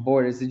international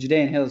borders. The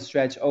Judean hills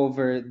stretch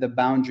over the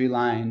boundary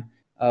line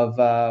of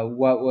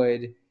what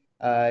would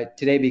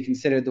today be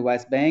considered the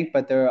West Bank,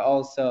 but there are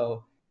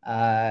also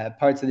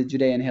parts of the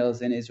Judean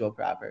hills in Israel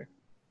proper.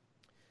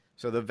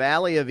 So the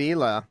Valley of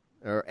Elah,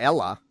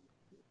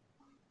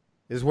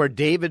 is where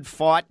David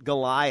fought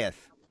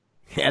Goliath.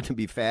 Had to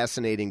be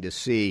fascinating to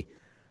see.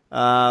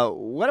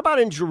 What about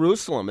in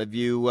Jerusalem? Have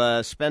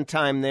you spent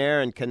time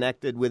there and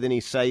connected with any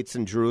sites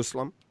in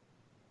Jerusalem?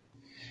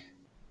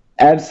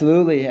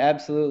 Absolutely.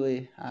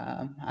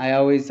 I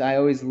always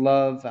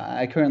love.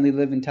 I currently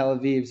live in Tel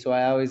Aviv, so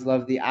I always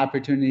love the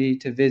opportunity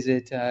to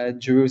visit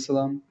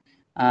Jerusalem.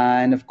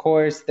 And of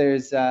course,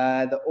 there's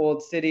the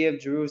old city of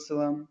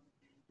Jerusalem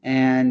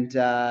and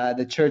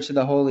the Church of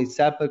the Holy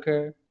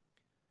Sepulchre.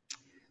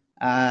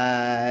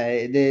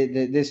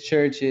 This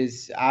church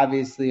is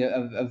obviously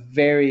a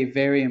very,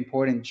 very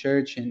important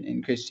church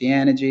in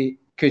Christianity.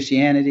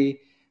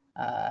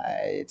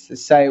 It's the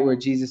site where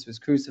Jesus was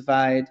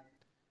crucified,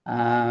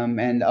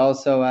 and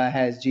also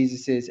has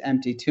Jesus's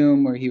empty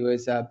tomb where he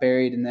was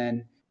buried and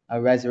then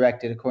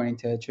resurrected according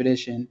to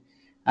tradition.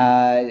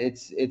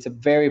 It's a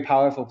very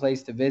powerful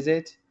place to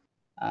visit,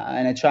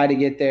 and I try to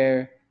get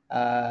there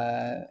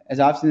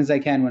as often as I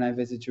can when I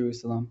visit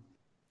Jerusalem.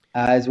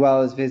 As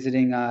well as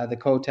visiting the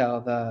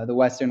Kotel, the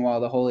Western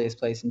Wall, the holiest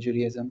place in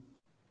Judaism.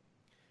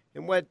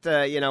 And what,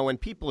 when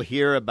people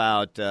hear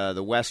about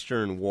the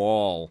Western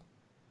Wall,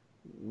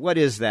 what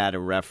is that a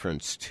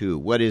reference to?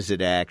 What is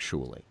it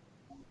actually?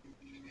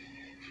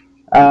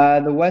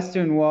 The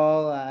Western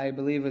Wall, I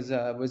believe, was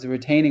a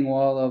retaining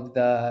wall of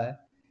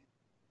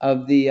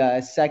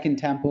the Second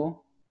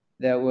Temple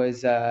that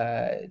was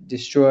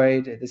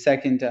destroyed. The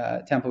Second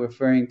Temple,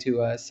 referring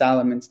to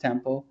Solomon's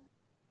Temple,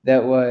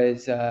 that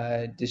was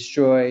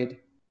destroyed.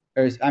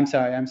 Or I'm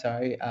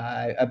sorry.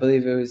 I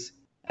believe it was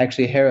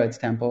actually Herod's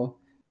Temple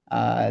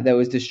that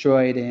was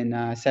destroyed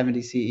in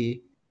 70 CE.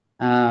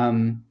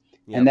 And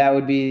that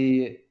would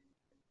be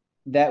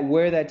that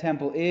where that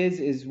temple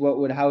is what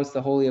would house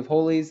the Holy of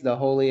Holies, the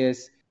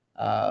holiest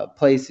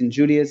place in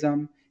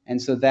Judaism.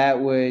 And so that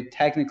would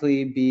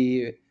technically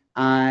be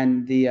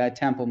on the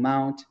Temple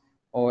Mount,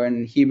 or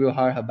in Hebrew,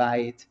 Har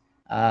Habayit,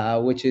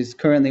 which is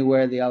currently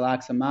where the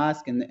Al-Aqsa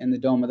Mosque and the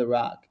Dome of the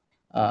Rock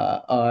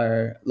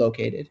are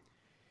located.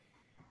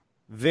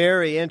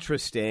 Very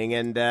interesting.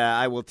 And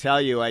I will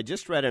tell you, I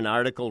just read an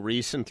article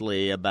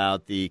recently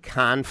about the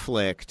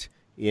conflict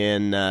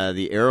in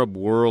the Arab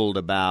world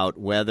about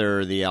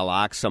whether the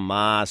Al-Aqsa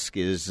Mosque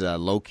is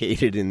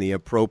located in the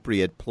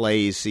appropriate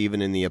place,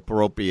 even in the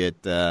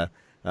appropriate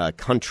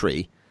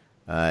country,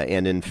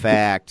 and in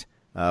fact,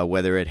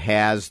 whether it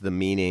has the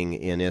meaning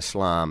in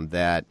Islam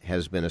that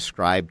has been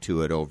ascribed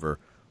to it over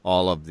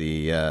all of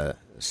the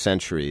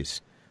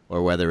centuries,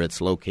 or whether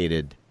it's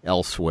located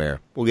elsewhere.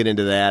 We'll get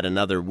into that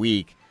another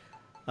week.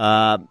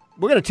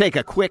 We're going to take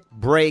a quick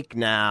break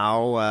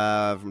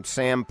now from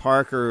Sam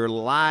Parker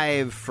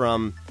live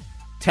from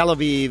Tel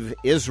Aviv,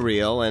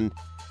 Israel. And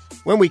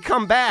when we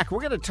come back,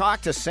 we're going to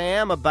talk to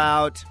Sam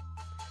about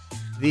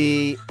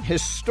the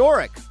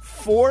historic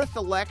fourth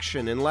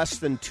election in less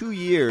than 2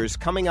 years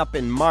coming up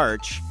in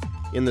March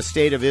in the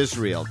state of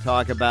Israel.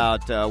 Talk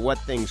about what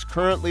things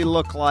currently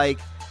look like,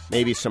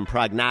 maybe some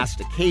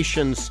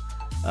prognostications,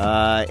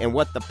 and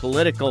what the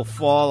political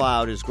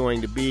fallout is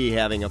going to be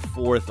having a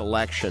fourth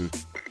election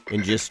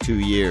in just 2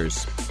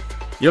 years.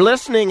 You're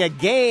listening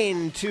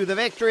again to the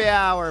Victory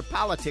Hour,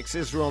 Politics,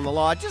 Israel, and the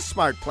Law. Just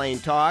smart, plain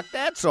talk,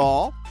 that's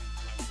all.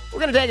 We're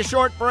going to take a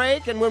short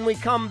break, and when we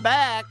come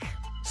back,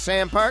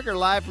 Sam Parker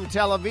live from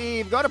Tel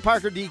Aviv. Go to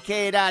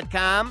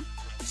parkerdk.com.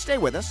 Stay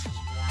with us.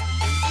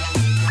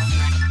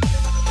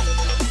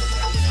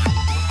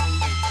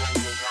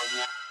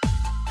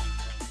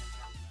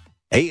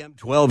 AM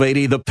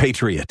 1280, The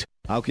Patriot.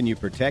 How can you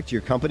protect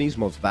your company's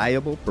most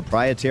valuable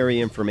proprietary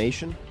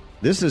information?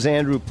 This is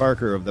Andrew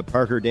Parker of the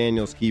Parker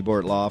Daniels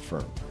Keyboard Law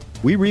Firm.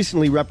 We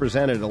recently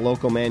represented a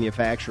local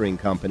manufacturing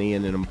company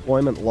in an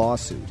employment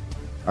lawsuit.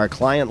 Our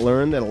client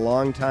learned that a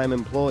longtime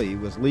employee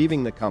was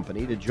leaving the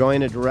company to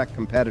join a direct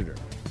competitor.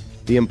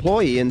 The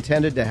employee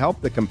intended to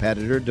help the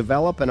competitor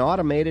develop an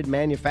automated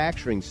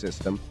manufacturing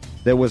system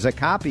that was a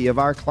copy of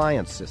our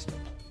client's system.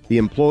 The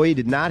employee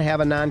did not have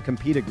a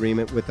non-compete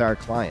agreement with our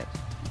client.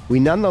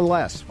 We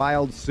nonetheless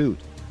filed suit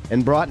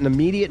and brought an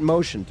immediate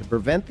motion to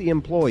prevent the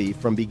employee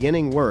from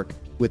beginning work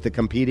with the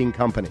competing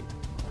company.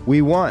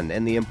 We won,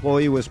 and the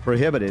employee was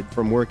prohibited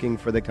from working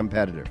for the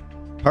competitor.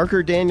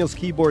 Parker Daniels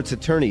Keyboard's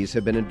attorneys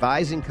have been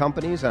advising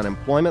companies on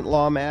employment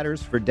law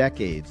matters for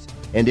decades,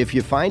 and if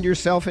you find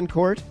yourself in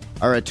court,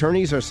 our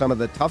attorneys are some of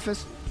the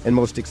toughest and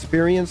most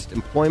experienced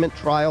employment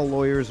trial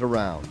lawyers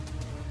around.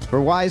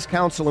 For wise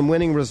counsel and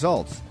winning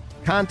results,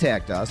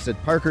 contact us at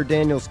Parker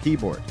Daniels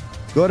Keyboard.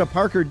 Go to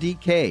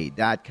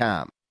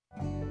parkerdk.com.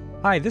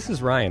 Hi, this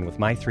is Ryan with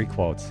My Three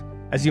Quotes.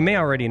 As you may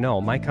already know,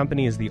 my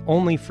company is the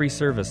only free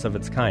service of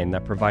its kind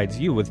that provides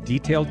you with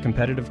detailed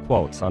competitive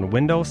quotes on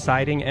window,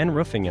 siding, and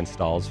roofing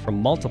installs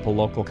from multiple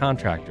local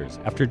contractors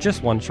after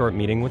just one short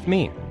meeting with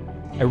me.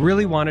 I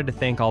really wanted to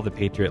thank all the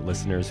Patriot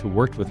listeners who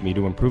worked with me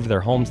to improve their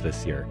homes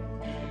this year.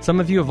 Some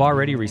of you have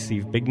already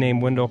received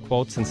big-name window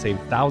quotes and saved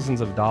thousands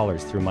of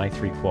dollars through My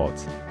Three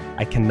Quotes.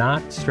 I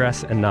cannot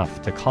stress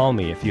enough to call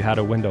me if you had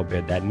a window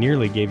bid that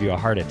nearly gave you a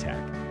heart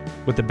attack.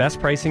 With the best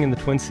pricing in the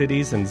Twin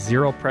Cities and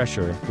zero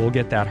pressure, we'll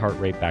get that heart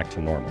rate back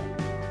to normal.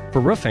 For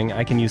roofing,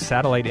 I can use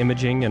satellite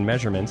imaging and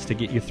measurements to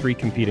get you 3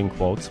 competing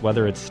quotes,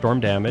 whether it's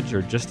storm damage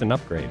or just an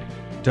upgrade.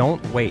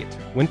 Don't wait.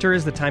 Winter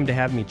is the time to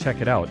have me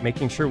check it out,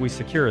 making sure we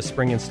secure a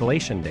spring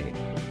installation date.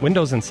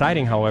 Windows and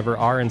siding, however,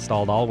 are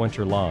installed all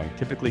winter long,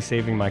 typically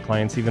saving my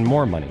clients even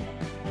more money.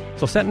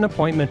 So set an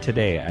appointment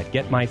today at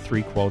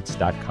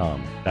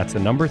getmy3quotes.com. That's the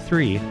number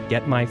 3,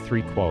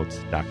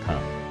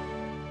 getmy3quotes.com.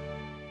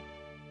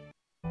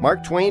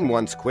 Mark Twain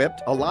once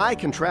quipped, "A lie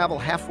can travel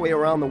halfway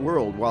around the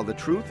world while the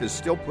truth is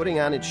still putting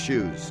on its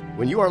shoes.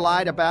 When you are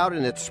lied about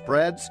and it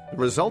spreads, the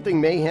resulting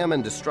mayhem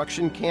and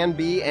destruction can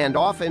be, and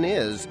often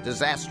is,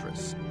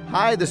 disastrous."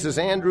 Hi, this is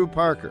Andrew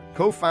Parker,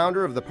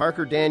 co-founder of the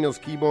Parker Daniels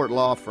Keyboard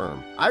Law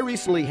Firm. I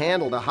recently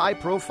handled a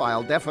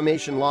high-profile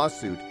defamation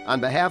lawsuit on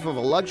behalf of a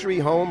luxury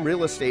home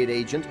real estate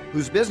agent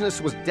whose business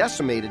was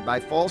decimated by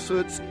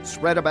falsehoods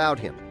spread about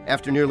him.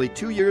 After nearly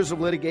 2 years of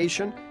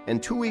litigation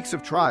and 2 weeks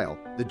of trial,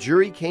 the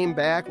jury came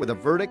back with a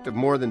verdict of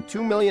more than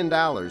 $2 million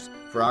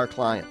for our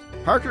client.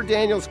 Parker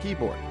Daniels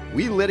Keyboard.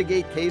 We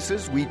litigate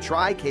cases, we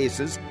try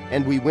cases,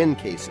 and we win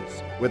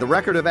cases. With a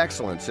record of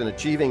excellence in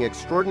achieving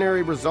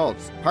extraordinary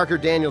results, Parker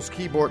Daniels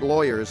Keyboard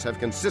lawyers have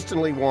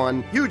consistently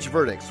won huge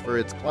verdicts for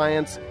its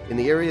clients in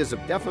the areas of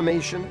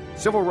defamation,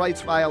 civil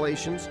rights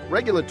violations,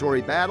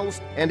 regulatory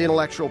battles, and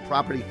intellectual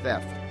property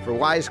theft. For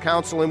wise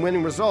counsel and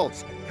winning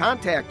results,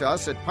 contact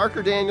us at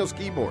Parker Daniels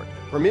Keyboard,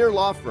 premier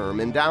law firm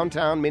in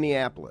downtown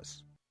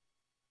Minneapolis.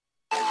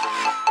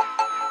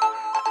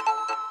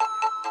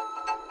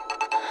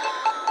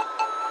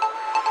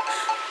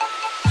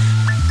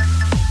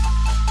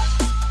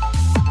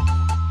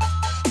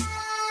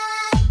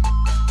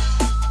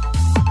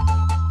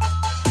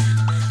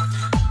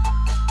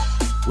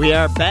 We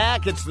are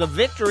back. It's the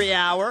Victory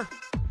Hour.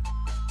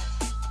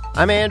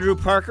 I'm Andrew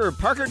Parker,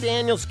 Parker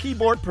Daniels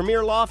Keyboard,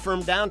 premier law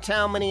firm,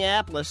 downtown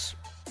Minneapolis.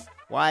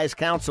 Wise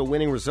counsel,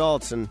 winning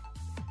results, and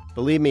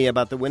believe me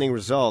about the winning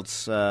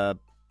results, it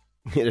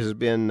has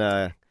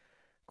been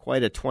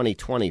quite a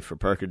 2020 for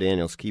Parker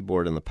Daniels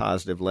Keyboard in the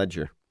positive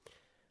ledger.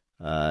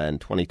 And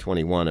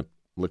 2021, it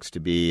looks to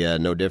be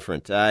no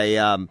different.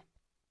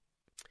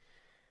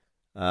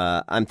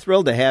 I'm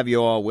thrilled to have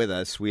you all with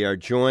us. We are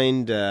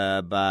joined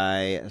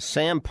by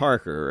Sam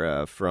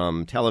Parker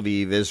from Tel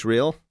Aviv,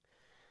 Israel.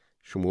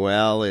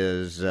 Shmuel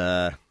is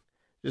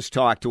just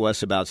talked to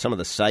us about some of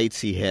the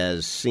sights he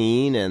has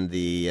seen and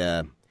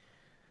the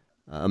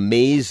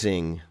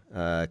amazing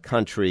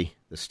country,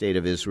 the state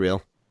of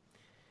Israel,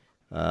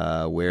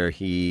 where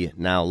he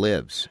now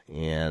lives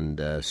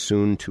and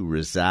soon to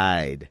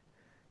reside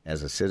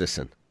as a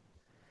citizen.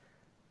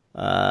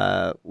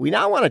 We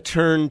now want to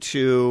turn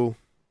to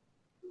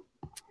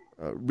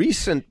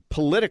recent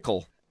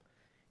political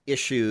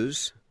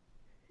issues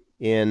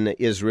in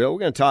Israel.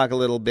 We're going to talk a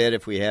little bit,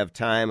 if we have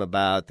time,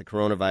 about the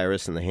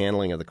coronavirus and the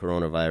handling of the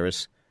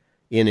coronavirus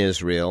in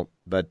Israel.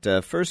 But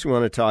first we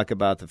want to talk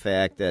about the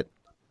fact that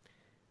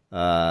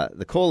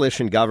the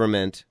coalition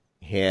government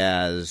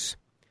has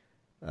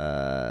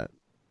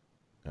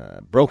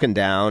broken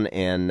down,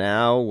 and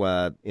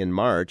now in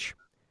March,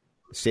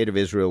 the state of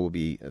Israel will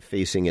be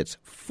facing its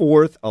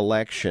 4th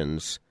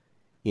elections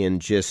in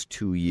just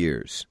 2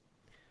 years.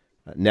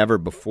 Never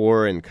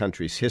before in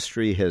country's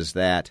history has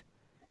that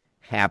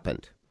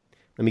happened.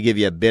 Let me give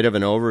you a bit of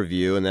an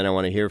overview, and then I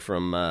want to hear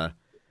from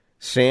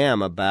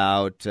Sam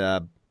about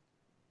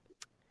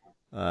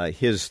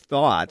his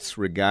thoughts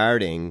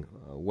regarding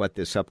what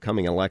this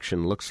upcoming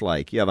election looks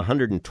like. You have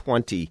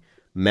 120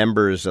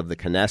 members of the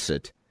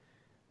Knesset,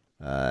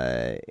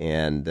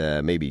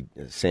 and maybe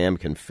Sam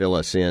can fill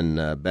us in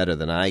better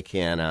than I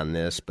can on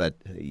this, but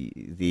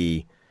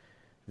the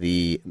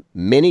the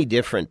many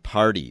different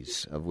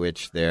parties, of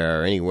which there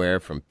are anywhere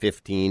from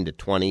 15 to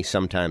 20,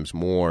 sometimes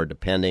more,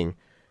 depending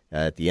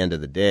at the end of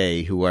the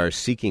day, who are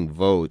seeking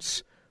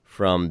votes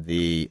from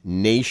the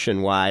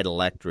nationwide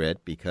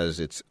electorate, because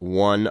it's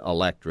one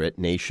electorate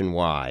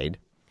nationwide,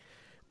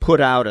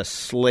 put out a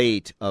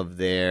slate of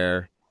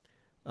their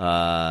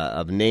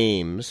of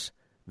names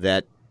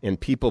that, and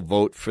people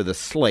vote for the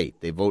slate.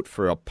 They vote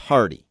for a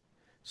party.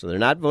 So they're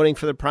not voting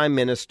for the prime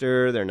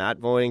minister. They're not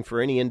voting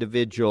for any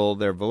individual.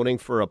 They're voting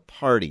for a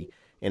party.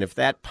 And if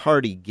that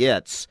party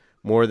gets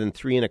more than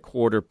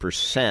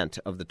 3.25%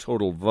 of the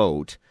total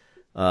vote,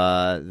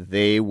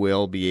 they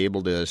will be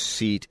able to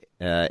seat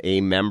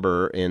a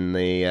member in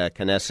the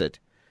Knesset.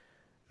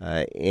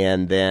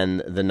 And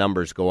then the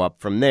numbers go up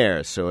from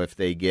there. So if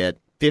they get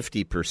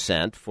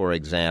 50%, for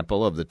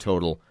example, of the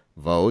total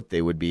vote,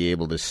 they would be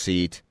able to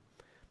seat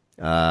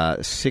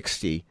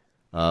 60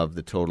 of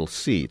the total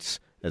seats.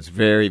 That's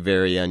very,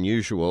 very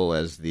unusual,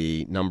 as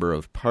the number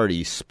of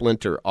parties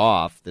splinter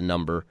off the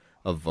number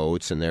of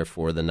votes and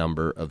therefore the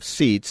number of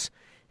seats.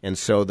 And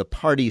so the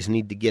parties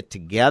need to get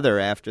together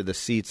after the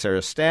seats are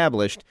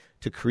established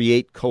to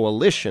create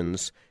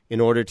coalitions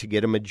in order to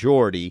get a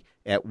majority,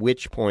 at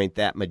which point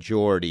that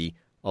majority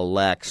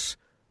elects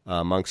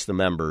amongst the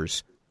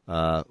members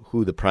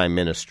who the prime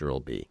minister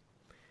will be.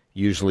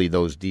 Usually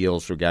those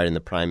deals regarding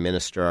the prime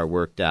minister are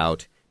worked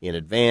out in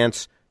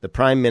advance. The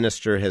prime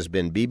minister has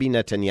been Bibi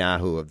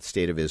Netanyahu of the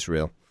State of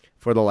Israel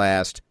for the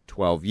last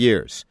 12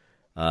 years.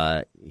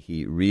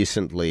 He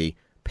recently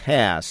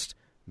passed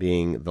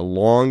being the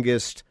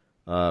longest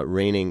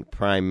reigning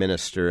prime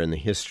minister in the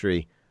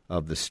history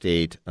of the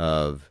State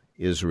of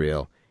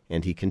Israel,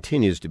 and he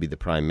continues to be the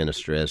prime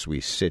minister as we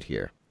sit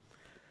here.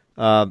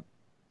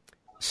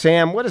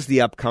 Sam, what does the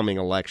upcoming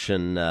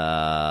election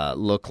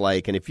look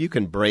like? And if you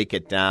can break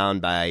it down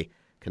by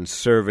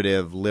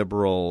conservative,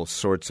 liberal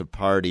sorts of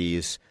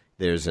parties.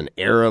 There's an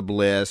Arab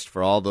list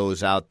for all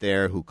those out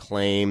there who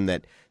claim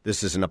that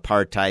this is an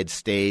apartheid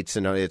state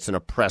and it's an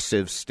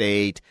oppressive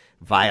state,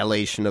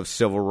 violation of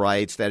civil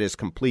rights. That is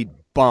complete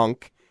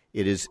bunk.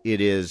 It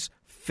is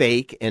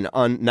fake and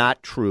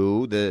not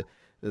true.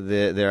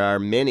 There are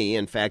many.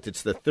 In fact,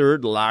 it's the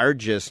third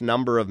largest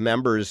number of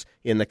members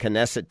in the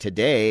Knesset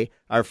today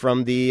are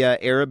from the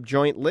Arab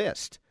Joint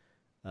List.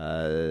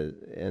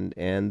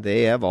 And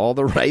they have all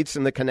the rights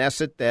in the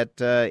Knesset that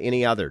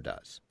any other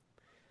does.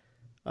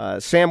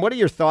 Sam, what are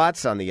your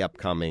thoughts on the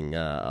upcoming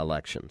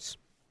elections?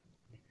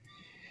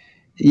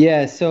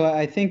 Yeah, so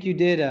I think you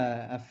did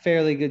a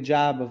fairly good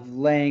job of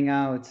laying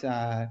out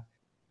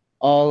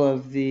all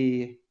of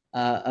the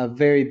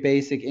very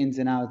basic ins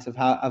and outs of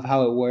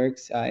how it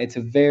works. It's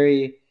a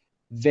very,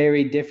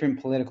 very different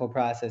political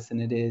process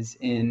than it is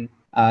in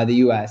the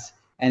U.S.,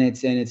 and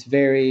it's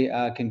very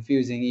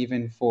confusing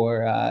even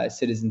for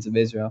citizens of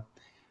Israel.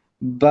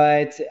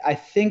 But I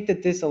think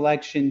that this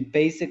election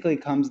basically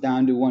comes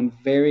down to one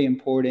very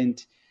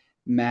important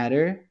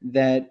matter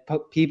that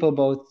people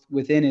both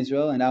within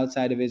Israel and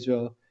outside of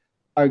Israel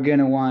are going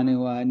to want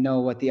to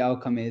know what the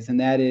outcome is, and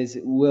that is,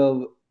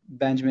 will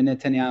Benjamin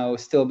Netanyahu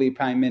still be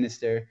prime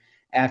minister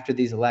after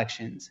these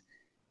elections?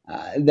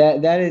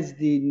 That is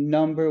the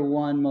number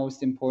one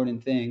most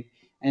important thing.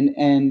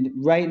 And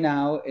right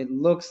now it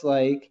looks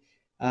like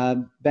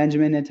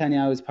Benjamin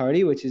Netanyahu's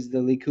party, which is the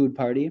Likud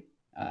party,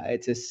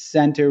 it's a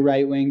center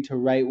right-wing to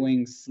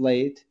right-wing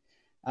slate,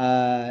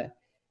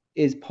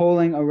 is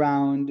polling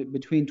around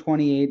between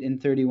 28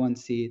 and 31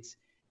 seats.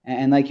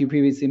 And like you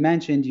previously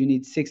mentioned, you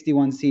need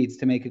 61 seats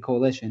to make a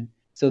coalition.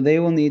 So they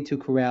will need to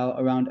corral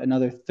around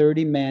another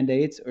 30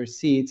 mandates or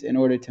seats in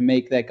order to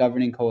make that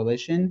governing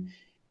coalition,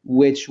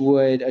 which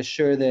would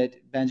assure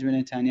that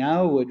Benjamin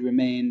Netanyahu would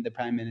remain the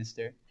prime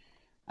minister.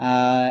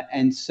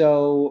 And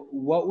so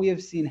what we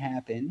have seen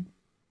happen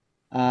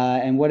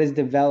and what has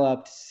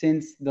developed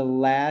since the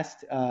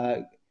last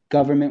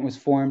government was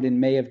formed in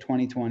May of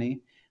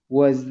 2020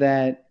 was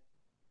that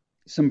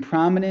some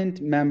prominent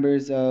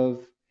members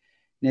of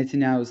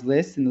Netanyahu's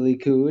list in the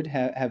Likud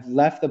have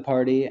left the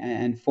party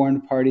and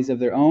formed parties of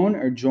their own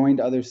or joined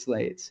other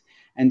slates.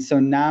 And so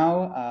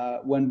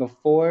now, when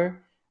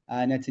before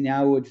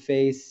Netanyahu would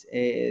face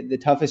the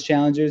toughest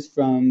challengers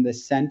from the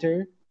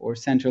center or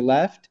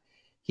center-left,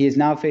 he is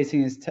now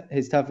facing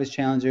his toughest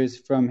challengers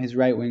from his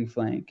right-wing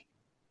flank.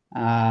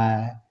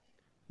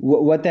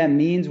 What that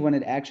means when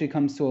it actually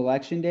comes to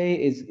election day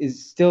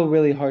is still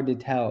really hard to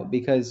tell,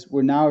 because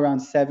we're now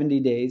around 70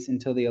 days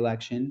until the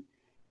election,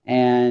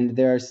 and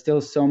there are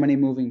still so many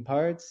moving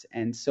parts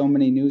and so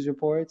many news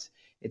reports.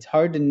 It's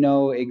hard to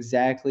know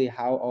exactly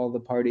how all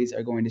the parties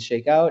are going to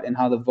shake out and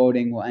how the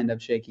voting will end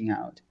up shaking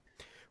out.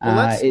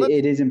 Well,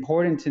 it is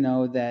important to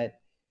know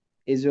that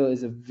Israel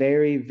is a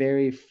very,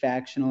 very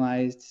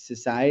factionalized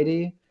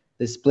society.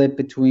 The split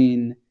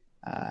between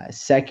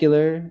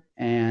secular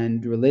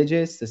and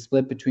religious, the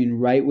split between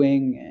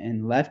right-wing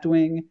and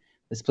left-wing,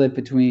 the split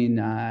between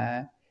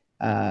the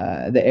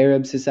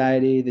Arab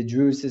society, the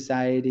Druze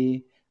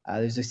society.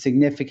 There's a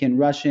significant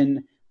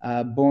Russian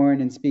born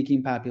and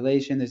speaking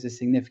population. There's a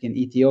significant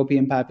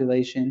Ethiopian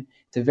population.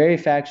 It's a very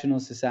factional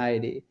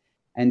society.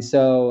 And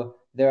so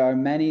there are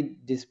many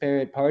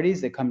disparate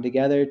parties that come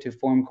together to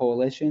form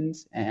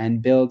coalitions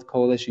and build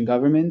coalition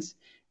governments.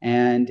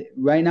 And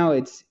right now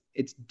it's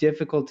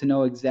difficult to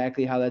know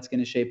exactly how that's going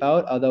to shape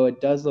out, although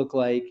it does look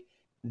like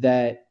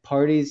that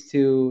parties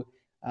to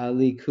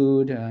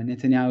Likud,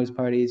 Netanyahu's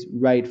party's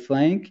right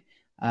flank,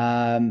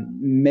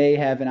 may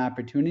have an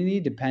opportunity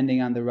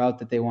depending on the route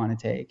that they want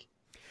to take.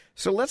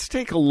 So let's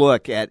take a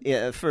look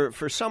at,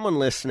 for someone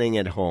listening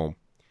at home,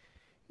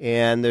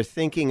 and they're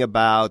thinking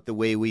about the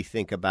way we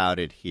think about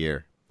it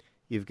here.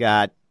 You've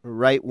got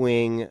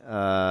right-wing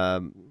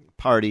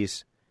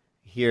parties.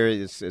 Here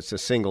it's a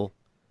single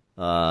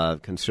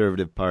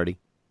conservative party.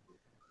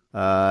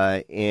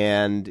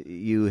 And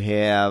you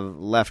have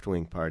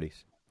left-wing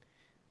parties.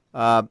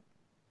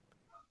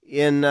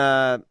 In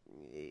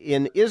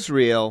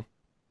Israel,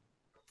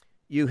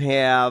 you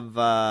have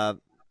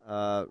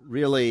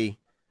really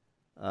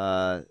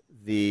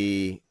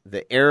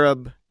the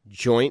Arab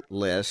Joint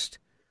List,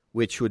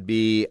 which would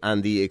be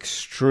on the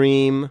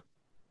extreme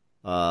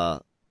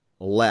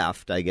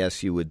left, I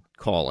guess you would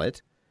call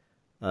it.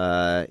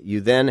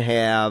 You then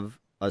have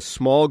a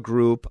small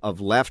group of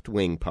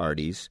left-wing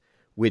parties,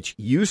 which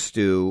used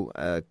to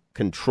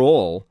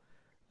control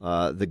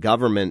the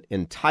government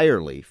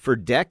entirely for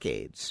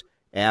decades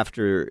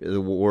after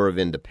the War of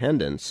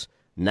Independence.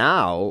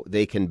 Now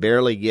they can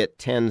barely get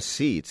 10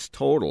 seats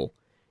total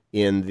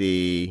in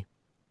the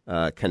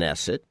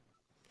Knesset.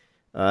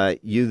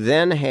 You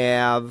then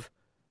have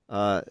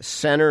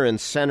center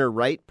and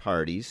center-right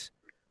parties,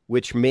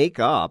 which make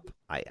up,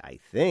 I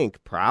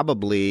think,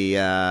 probably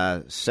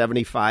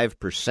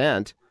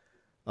 75%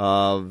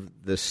 of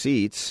the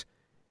seats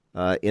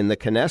in the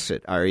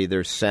Knesset are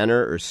either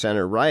center or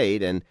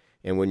center-right. And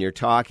when you're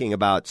talking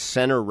about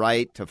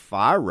center-right to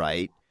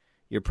far-right,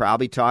 you're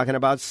probably talking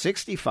about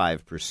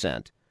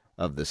 65%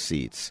 of the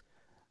seats.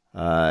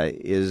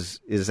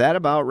 Is that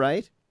about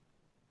right?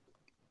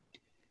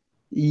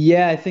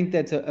 Yeah, I think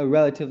that's a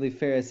relatively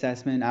fair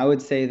assessment. I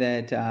would say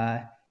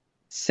that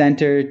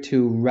center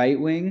to right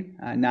wing,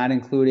 not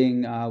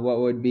including what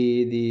would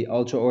be the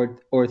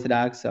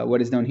ultra-Orthodox,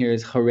 what is known here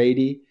as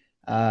Haredi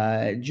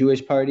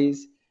Jewish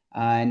parties,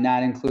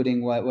 not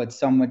including what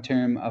some would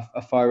term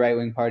a far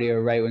right-wing party or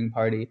a right-wing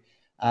party,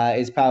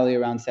 is probably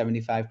around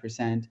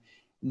 75%.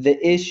 The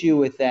issue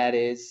with that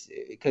is,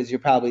 because you're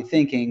probably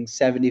thinking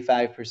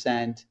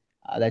 75%,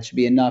 that should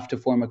be enough to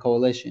form a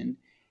coalition.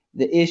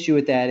 The issue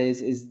with that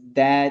is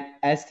that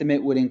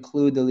estimate would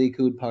include the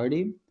Likud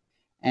party,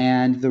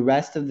 and the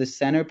rest of the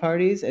center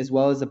parties, as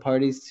well as the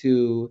parties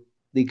to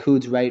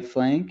Likud's right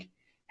flank,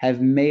 have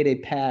made a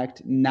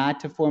pact not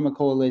to form a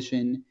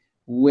coalition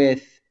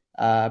with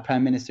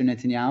Prime Minister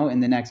Netanyahu in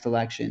the next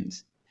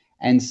elections.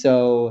 And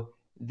so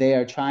they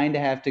are trying to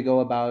have to go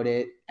about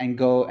it and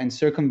go and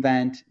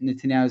circumvent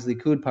Netanyahu's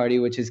Likud party,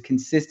 which is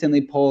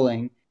consistently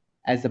polling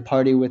as the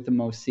party with the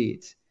most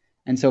seats.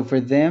 And so for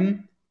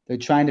them, they're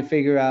trying to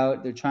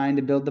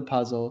build the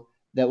puzzle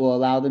that will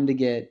allow them to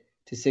get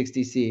to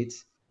 60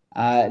 seats.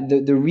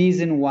 The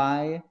reason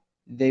why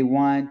they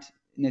want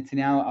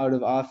Netanyahu out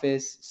of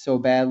office so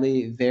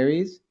badly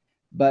varies,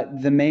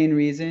 but the main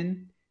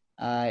reason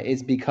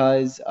is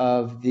because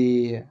of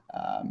the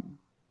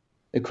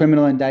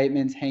criminal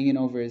indictments hanging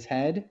over his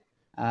head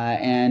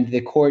and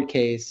the court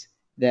case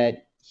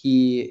that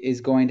he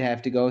is going to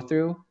have to go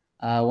through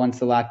once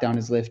the lockdown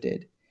is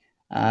lifted.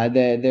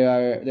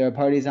 There are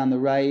parties on the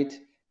right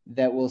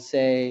that will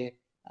say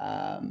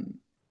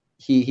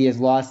he has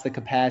lost the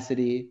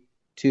capacity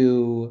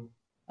to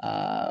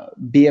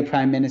be a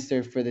prime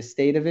minister for the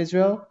state of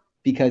Israel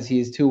because he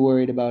is too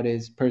worried about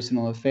his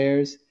personal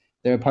affairs.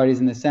 There are parties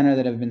in the center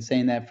that have been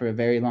saying that for a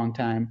very long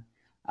time.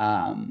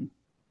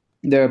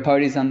 There are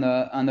parties on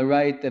the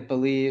right that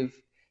believe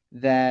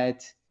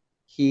that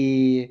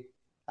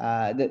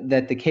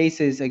that the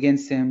cases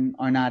against him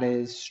are not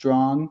as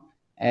strong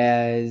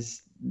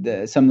as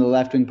some of the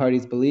left-wing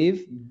parties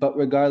believe. But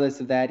regardless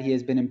of that, he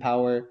has been in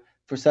power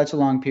for such a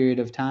long period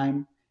of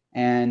time,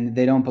 and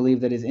they don't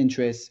believe that his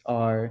interests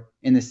are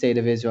in the state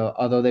of Israel,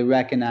 although they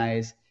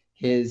recognize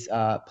his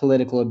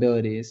political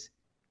abilities,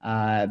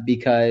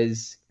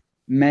 because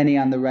many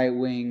on the right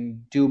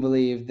wing do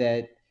believe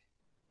that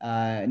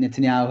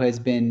Netanyahu has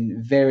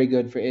been very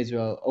good for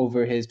Israel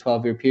over his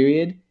 12-year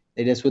period.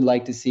 They just would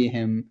like to see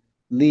him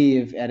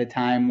leave at a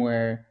time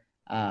where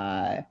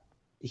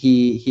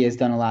he has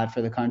done a lot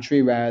for the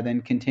country rather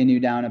than continue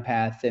down a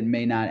path that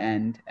may not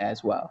end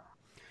as well.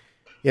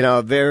 You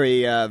know,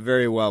 very,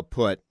 very well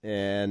put.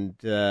 And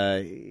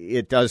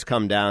it does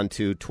come down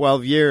to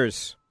 12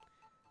 years.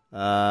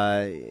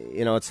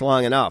 It's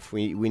long enough.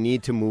 We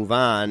need to move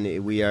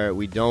on.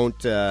 We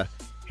don't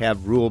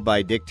have rule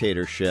by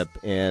dictatorship,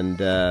 and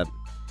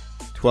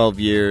 12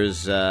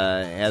 years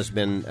has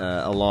been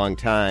a long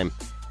time.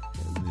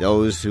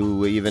 Those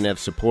who even have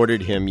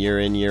supported him year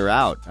in, year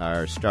out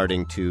are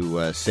starting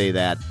to say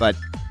that. But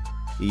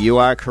you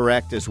are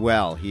correct as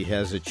well. He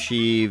has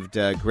achieved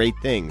great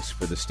things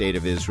for the state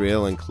of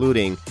Israel,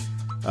 including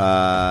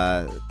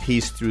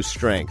peace through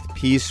strength,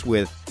 peace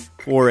with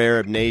 4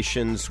 Arab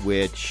nations,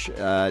 which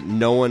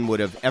no one would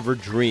have ever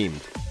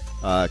dreamed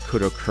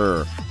could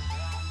occur.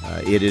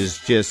 It is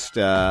just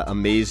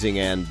amazing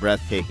and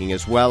breathtaking,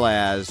 as well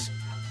as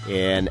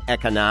an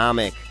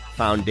economic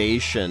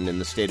foundation in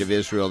the state of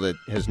Israel that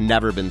has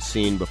never been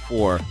seen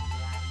before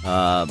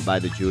by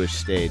the Jewish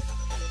state.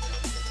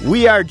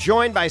 We are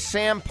joined by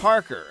Sam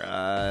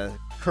Parker,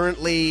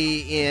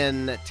 currently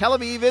in Tel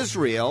Aviv,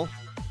 Israel.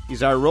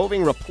 He's our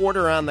roving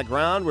reporter on the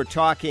ground. We're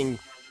talking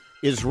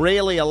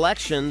Israeli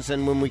elections,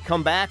 and when we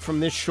come back from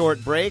this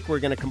short break, we're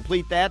going to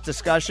complete that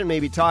discussion,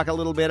 maybe talk a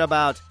little bit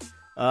about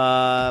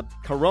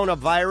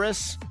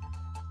coronavirus.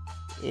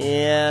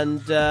 And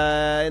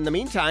in the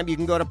meantime, you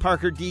can go to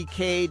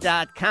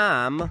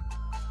parkerdk.com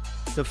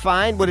to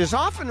find what is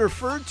often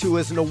referred to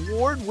as an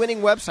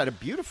award-winning website, a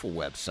beautiful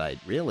website,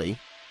 really.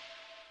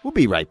 We'll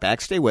be right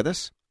back. Stay with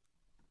us.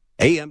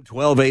 AM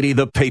 1280,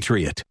 The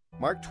Patriot.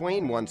 Mark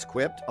Twain once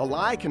quipped, "A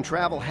lie can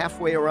travel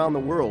halfway around the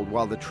world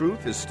while the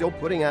truth is still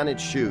putting on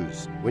its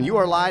shoes. When you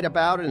are lied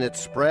about and it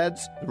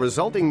spreads, the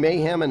resulting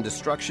mayhem and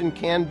destruction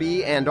can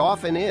be, and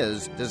often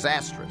is,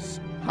 disastrous."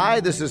 Hi,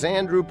 this is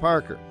Andrew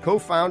Parker,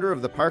 co-founder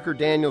of the Parker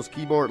Daniels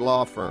Keyboard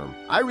Law Firm.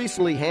 I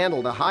recently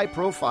handled a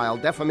high-profile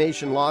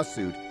defamation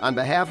lawsuit on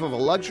behalf of a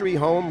luxury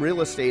home real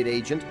estate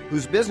agent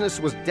whose business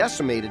was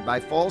decimated by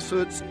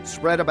falsehoods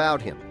spread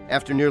about him.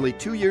 After nearly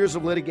 2 years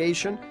of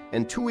litigation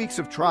and 2 weeks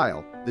of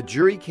trial, the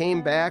jury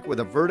came back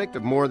with a verdict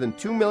of more than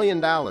 $2 million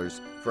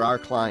for our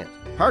client.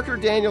 Parker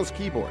Daniels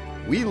Keyboard.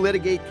 We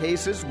litigate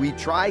cases, we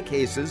try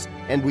cases,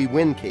 and we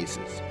win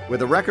cases.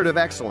 With a record of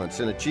excellence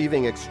in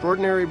achieving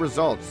extraordinary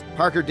results,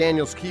 Parker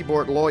Daniels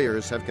Keyboard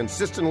lawyers have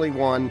consistently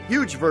won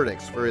huge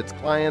verdicts for its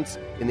clients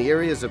in the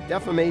areas of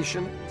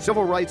defamation,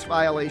 civil rights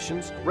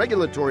violations,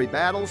 regulatory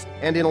battles,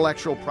 and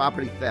intellectual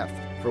property theft.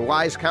 For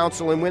wise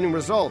counsel and winning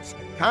results,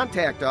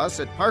 contact us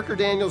at Parker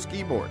Daniels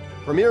Keyboard,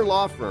 premier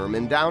law firm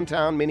in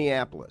downtown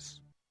Minneapolis.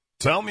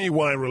 Tell me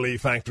why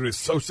Relief Factor is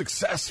so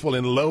successful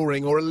in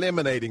lowering or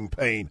eliminating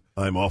pain.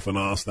 I'm often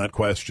asked that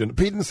question.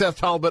 Pete and Seth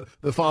Talbot,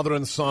 the father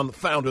and son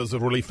founders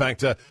of Relief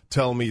Factor,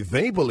 tell me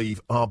they believe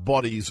our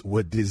bodies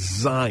were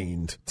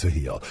designed to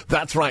heal.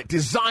 That's right,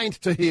 designed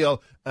to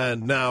heal,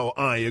 and now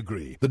I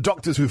agree. The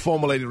doctors who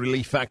formulated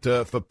Relief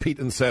Factor for Pete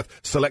and Seth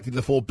selected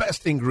the 4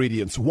 best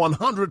ingredients,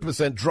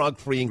 100%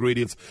 drug-free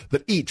ingredients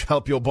that each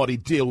help your body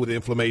deal with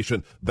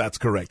inflammation. That's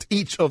correct.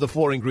 Each of the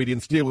 4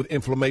 ingredients deal with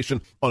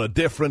inflammation on a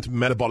different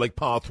metabolic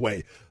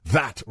pathway.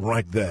 That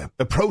right there,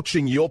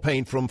 approaching your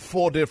pain from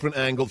 4 different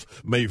angles,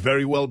 may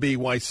very well be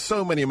why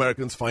so many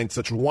Americans find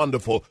such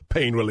wonderful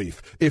pain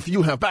relief. If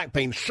you have back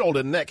pain,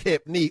 shoulder, neck,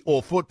 hip, knee,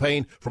 or foot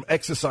pain from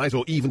exercise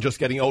or even just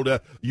getting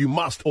older, you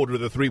must order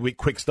the 3-week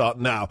quick start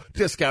now.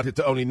 Discounted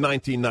to only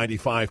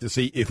 $19.95 to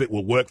see if it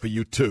will work for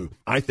you too.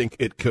 I think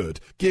it could.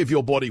 Give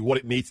your body what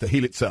it needs to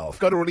heal itself.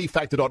 Go to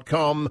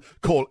ReliefFactor.com,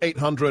 call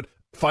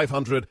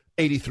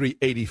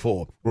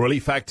 800-500-8384,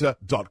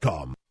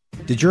 ReliefFactor.com.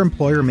 Did your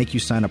employer make you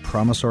sign a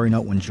promissory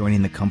note when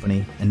joining the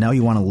company, and now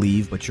you want to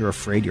leave, but you're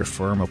afraid your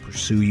firm will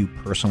pursue you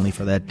personally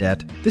for that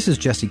debt? This is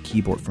Jesse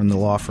Keyboard from the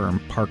law firm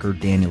Parker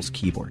Daniels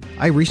Keyboard.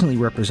 I recently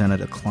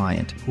represented a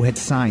client who had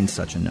signed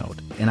such a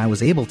note, and I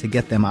was able to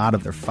get them out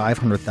of their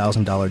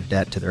 $500,000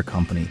 debt to their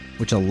company,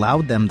 which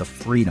allowed them the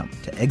freedom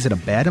to exit a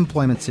bad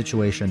employment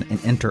situation and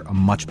enter a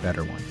much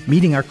better one.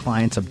 Meeting our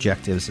clients'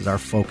 objectives is our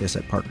focus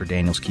at Parker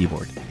Daniels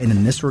Keyboard, and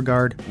in this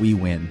regard, we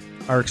win.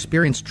 Our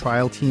experienced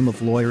trial team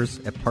of lawyers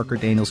at Parker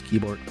Daniels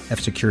Keyboard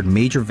have secured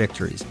major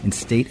victories in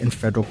state and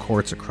federal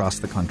courts across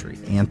the country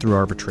and through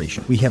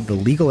arbitration. We have the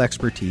legal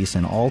expertise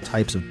in all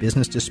types of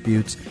business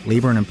disputes,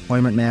 labor and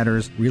employment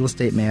matters, real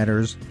estate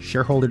matters,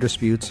 shareholder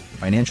disputes,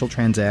 financial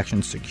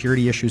transactions,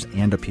 security issues,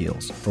 and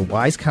appeals. For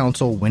wise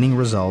counsel, winning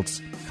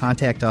results,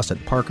 contact us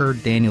at Parker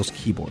Daniels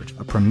Keyboard,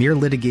 a premier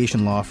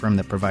litigation law firm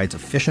that provides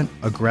efficient,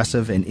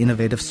 aggressive, and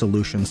innovative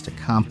solutions to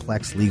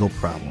complex legal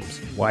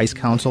problems. Wise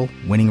counsel,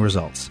 winning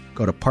results.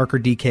 Go to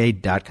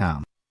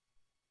parkerdk.com.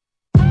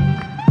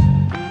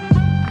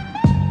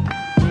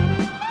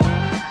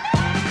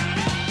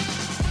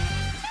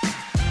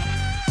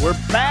 We're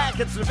back.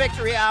 It's the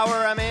Victory Hour.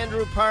 I'm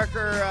Andrew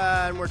Parker,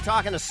 and we're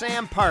talking to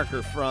Sam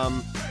Parker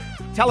from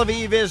Tel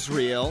Aviv,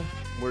 Israel.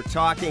 We're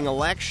talking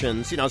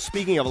elections. You know,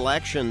 speaking of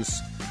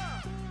elections,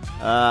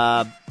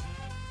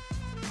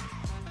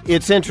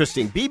 it's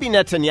interesting. Bibi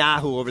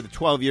Netanyahu, over the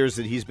 12 years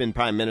that he's been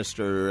prime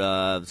minister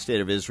of the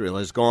state of Israel,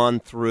 has gone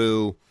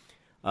through,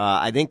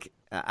 I think,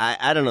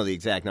 I don't know the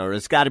exact number.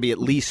 It's got to be at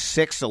least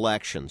 6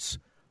 elections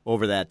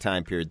over that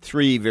time period.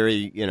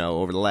 3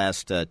 over the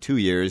last 2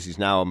 years. He's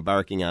now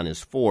embarking on his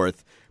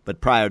 4th.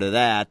 But prior to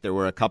that, there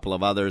were a couple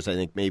of others, I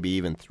think maybe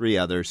even 3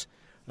 others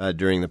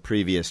during the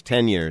previous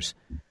 10 years.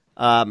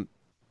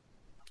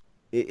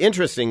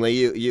 Interestingly,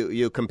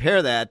 you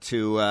compare that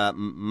to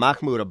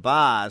Mahmoud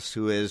Abbas,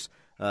 who is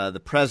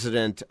the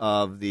president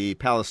of the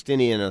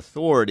Palestinian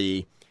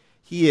Authority.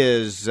 He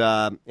is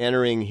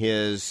entering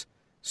his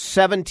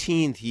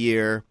 17th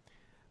year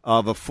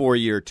of a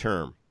 4-year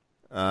term.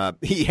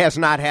 He has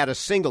not had a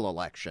single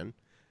election,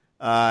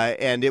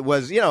 and it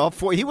was, he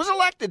was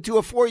elected to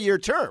a 4-year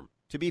term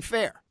to be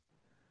fair.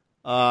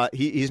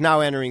 He's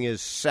now entering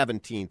his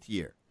 17th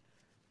year.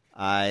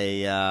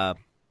 I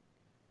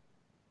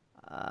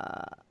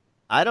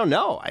don't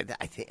know.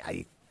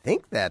 I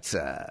think that's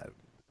a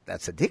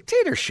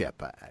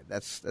dictatorship.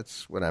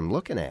 That's what I'm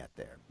looking at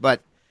there.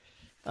 But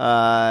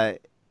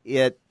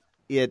it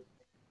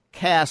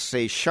casts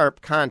a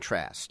sharp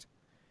contrast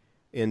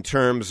in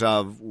terms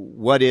of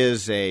what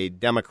is a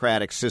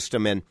democratic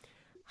system and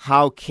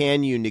how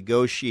can you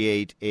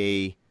negotiate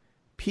a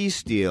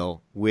peace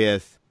deal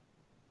with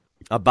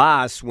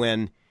Abbas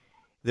when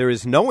there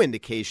is no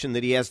indication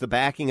that he has the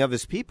backing of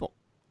his people,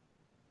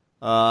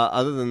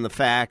 other than the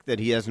fact that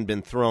he hasn't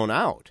been thrown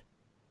out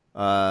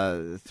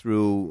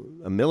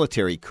through a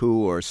military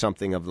coup or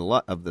something of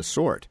the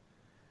sort.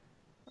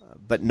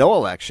 But no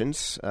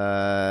elections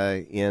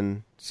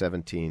in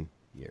 17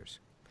 years.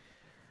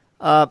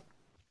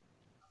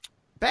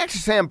 Back to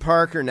Sam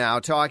Parker now,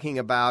 talking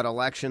about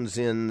elections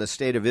in the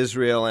state of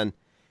Israel,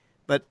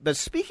 but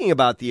speaking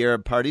about the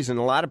Arab parties, and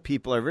a lot of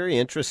people are very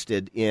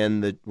interested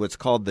in what's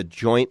called the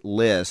Joint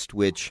List,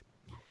 which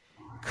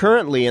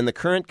currently in the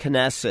current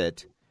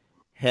Knesset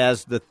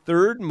has the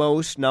third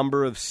most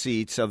number of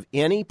seats of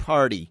any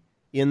party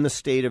in the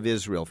state of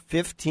Israel,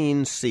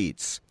 15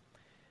 seats.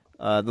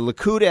 The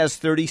Likud has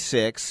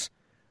 36.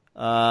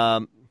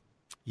 Yair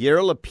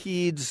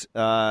Lapid's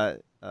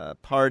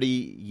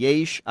party,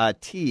 Yesh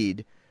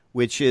Atid,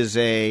 which is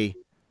a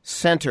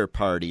center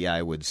party,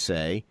 I would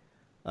say.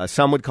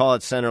 Some would call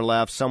it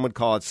center-left. Some would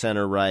call it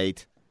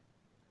center-right.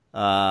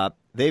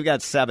 They've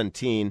got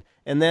 17.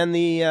 And then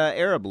the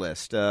Arab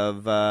list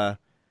of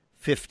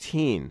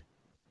 15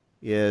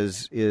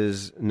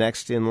 is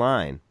next in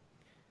line.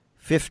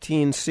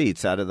 15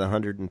 seats out of the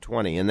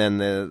 120, and then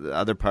the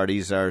other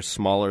parties are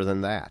smaller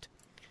than that.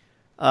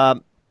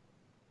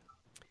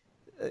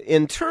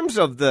 In terms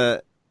of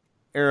the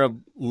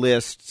Arab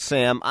list,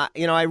 Sam,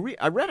 I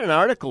read an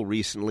article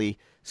recently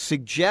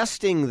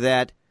suggesting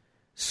that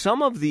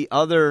some of the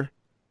other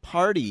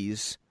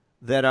parties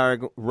that are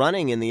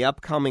running in the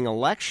upcoming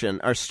election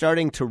are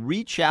starting to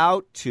reach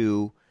out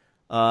to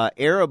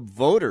Arab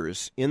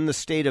voters in the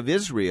state of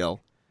Israel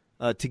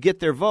to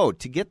get their vote,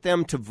 to get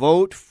them to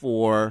vote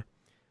for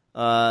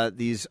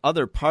these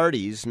other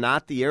parties,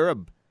 not the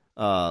Arab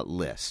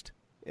list.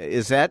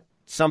 Is that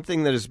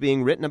something that is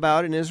being written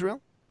about in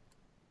Israel?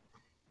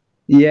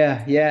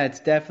 Yeah, it's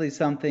definitely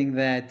something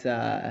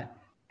that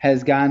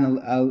has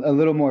gotten a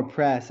little more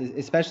press,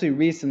 especially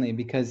recently,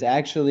 because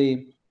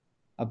actually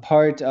a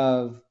part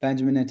of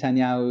Benjamin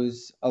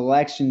Netanyahu's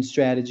election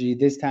strategy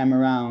this time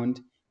around,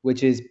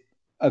 which is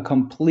a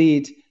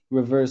complete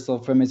reversal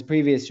from his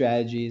previous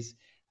strategies,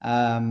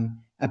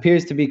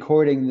 appears to be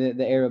courting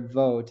the Arab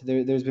vote.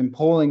 There's been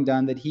polling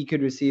done that he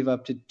could receive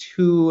up to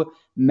 2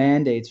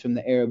 mandates from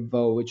the Arab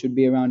vote, which would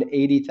be around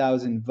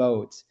 80,000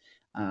 votes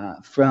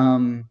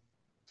from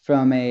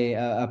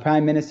a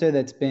prime minister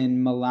that's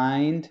been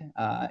maligned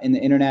in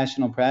the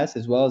international press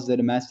as well as the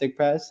domestic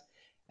press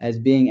as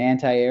being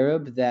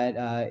anti-Arab.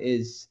 That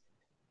is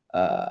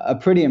a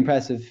pretty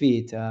impressive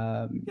feat.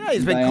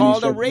 He's been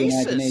called a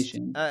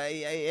racist.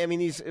 I mean,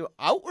 he's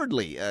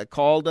outwardly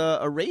called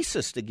a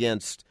racist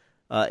against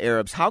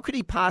Arabs. How could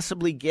he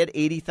possibly get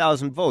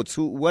 80,000 votes?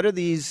 What are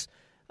these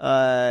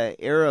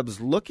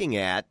Arabs looking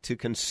at to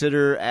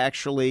consider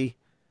actually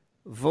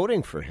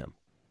voting for him?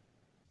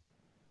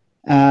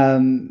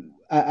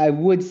 I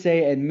would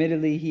say,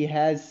 admittedly, he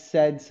has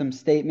said some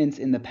statements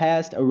in the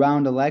past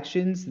around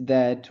elections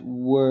that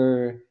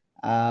were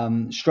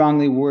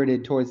strongly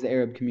worded towards the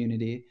Arab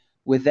community.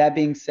 With that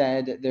being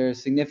said, there are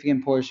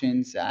significant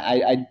portions.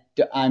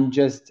 I'm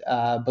just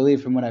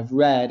believe from what I've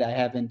read. I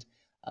haven't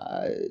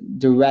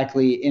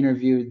directly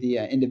interviewed the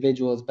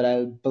individuals, but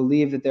I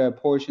believe that there are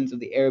portions of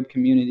the Arab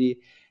community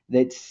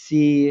that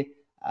see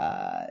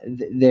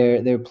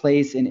their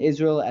place in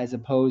Israel as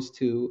opposed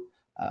to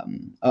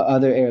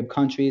other Arab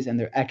countries and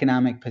their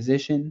economic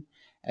position,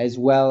 as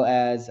well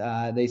as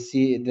they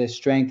see the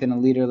strength in a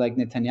leader like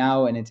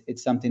Netanyahu, and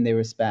it's something they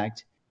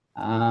respect.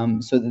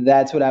 So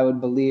that's what I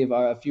would believe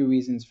are a few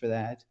reasons for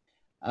that.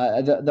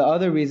 The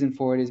other reason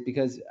for it is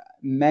because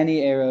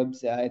many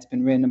Arabs, it's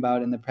been written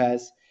about in the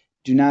press,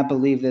 do not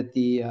believe that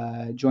the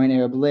Joint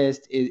Arab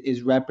List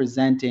is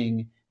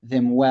representing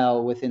them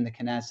well within the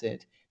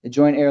Knesset. The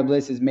Joint Arab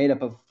List is made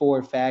up of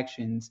 4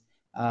 factions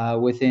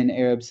within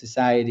Arab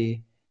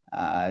society,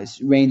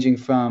 ranging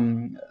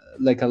from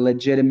like a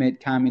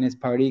legitimate communist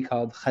party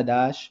called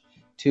Hadash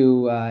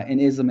to an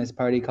Islamist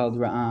party called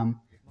Ra'am,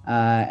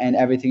 and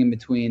everything in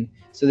between.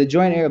 So the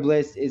Joint Arab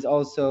List is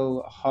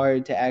also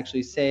hard to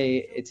actually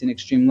say it's an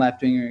extreme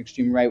left-wing or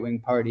extreme right-wing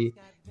party,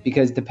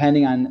 because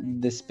depending on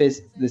the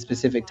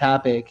specific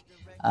topic,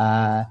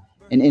 an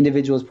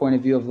individual's point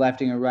of view of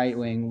left-wing or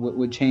right-wing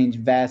would change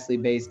vastly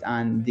based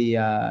on the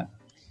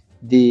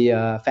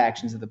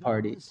factions of the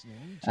party.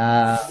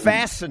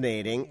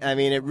 Fascinating. I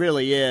mean, it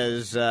really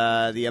is.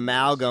 The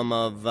amalgam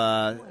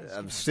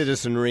of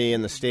citizenry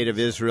in the state of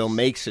Israel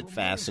makes it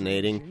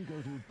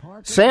fascinating.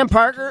 Sam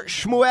Parker,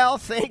 Shmuel,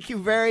 thank you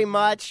very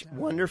much.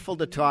 Wonderful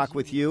to talk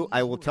with you.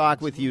 I will talk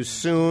with you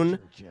soon,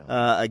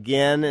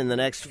 again in the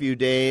next few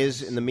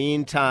days. In the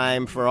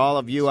meantime, for all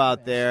of you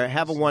out there,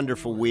 have a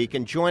wonderful week.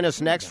 And join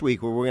us next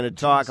week where we're going to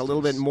talk a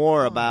little bit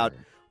more about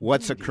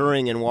what's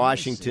occurring in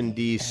Washington,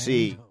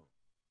 D.C.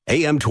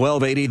 AM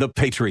 1280, The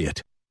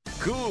Patriot.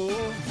 Cool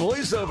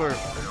voiceover.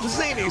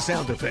 Zany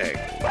sound effect.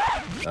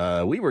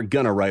 We were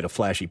going to write a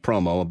flashy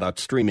promo about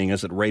streaming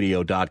us at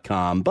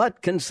radio.com,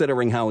 but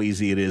considering how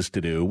easy it is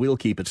to do, we'll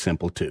keep it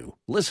simple, too.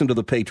 Listen to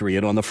The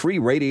Patriot on the free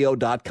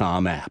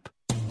radio.com app.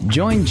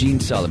 Join Gene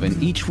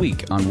Sullivan each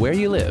week on Where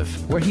You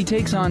Live, where he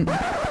takes on...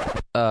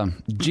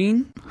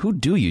 Gene, who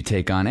do you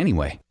take on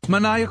anyway?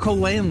 Maniacal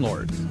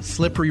landlords,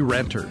 slippery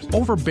renters,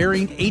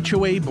 overbearing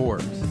HOA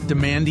boards,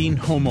 demanding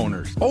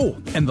homeowners.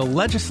 Oh, and the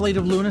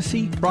legislative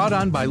lunacy brought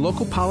on by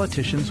local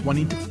politicians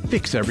wanting to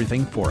fix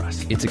everything for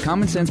us. It's a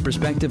common sense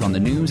perspective on the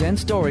news and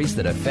stories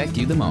that affect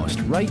you the most,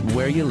 right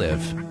where you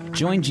live.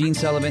 Join Gene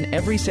Sullivan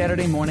every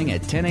Saturday morning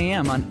at 10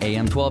 a.m. on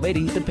AM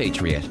 1280, The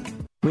Patriot.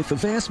 With the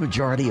vast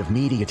majority of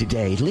media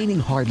today leaning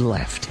hard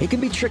left, it can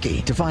be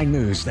tricky to find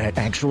news that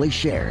actually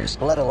shares,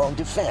 let alone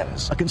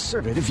defends, a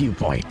conservative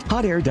viewpoint.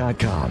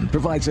 HotAir.com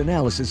provides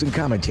analysis and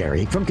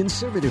commentary from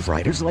conservative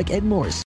writers like Ed Morse.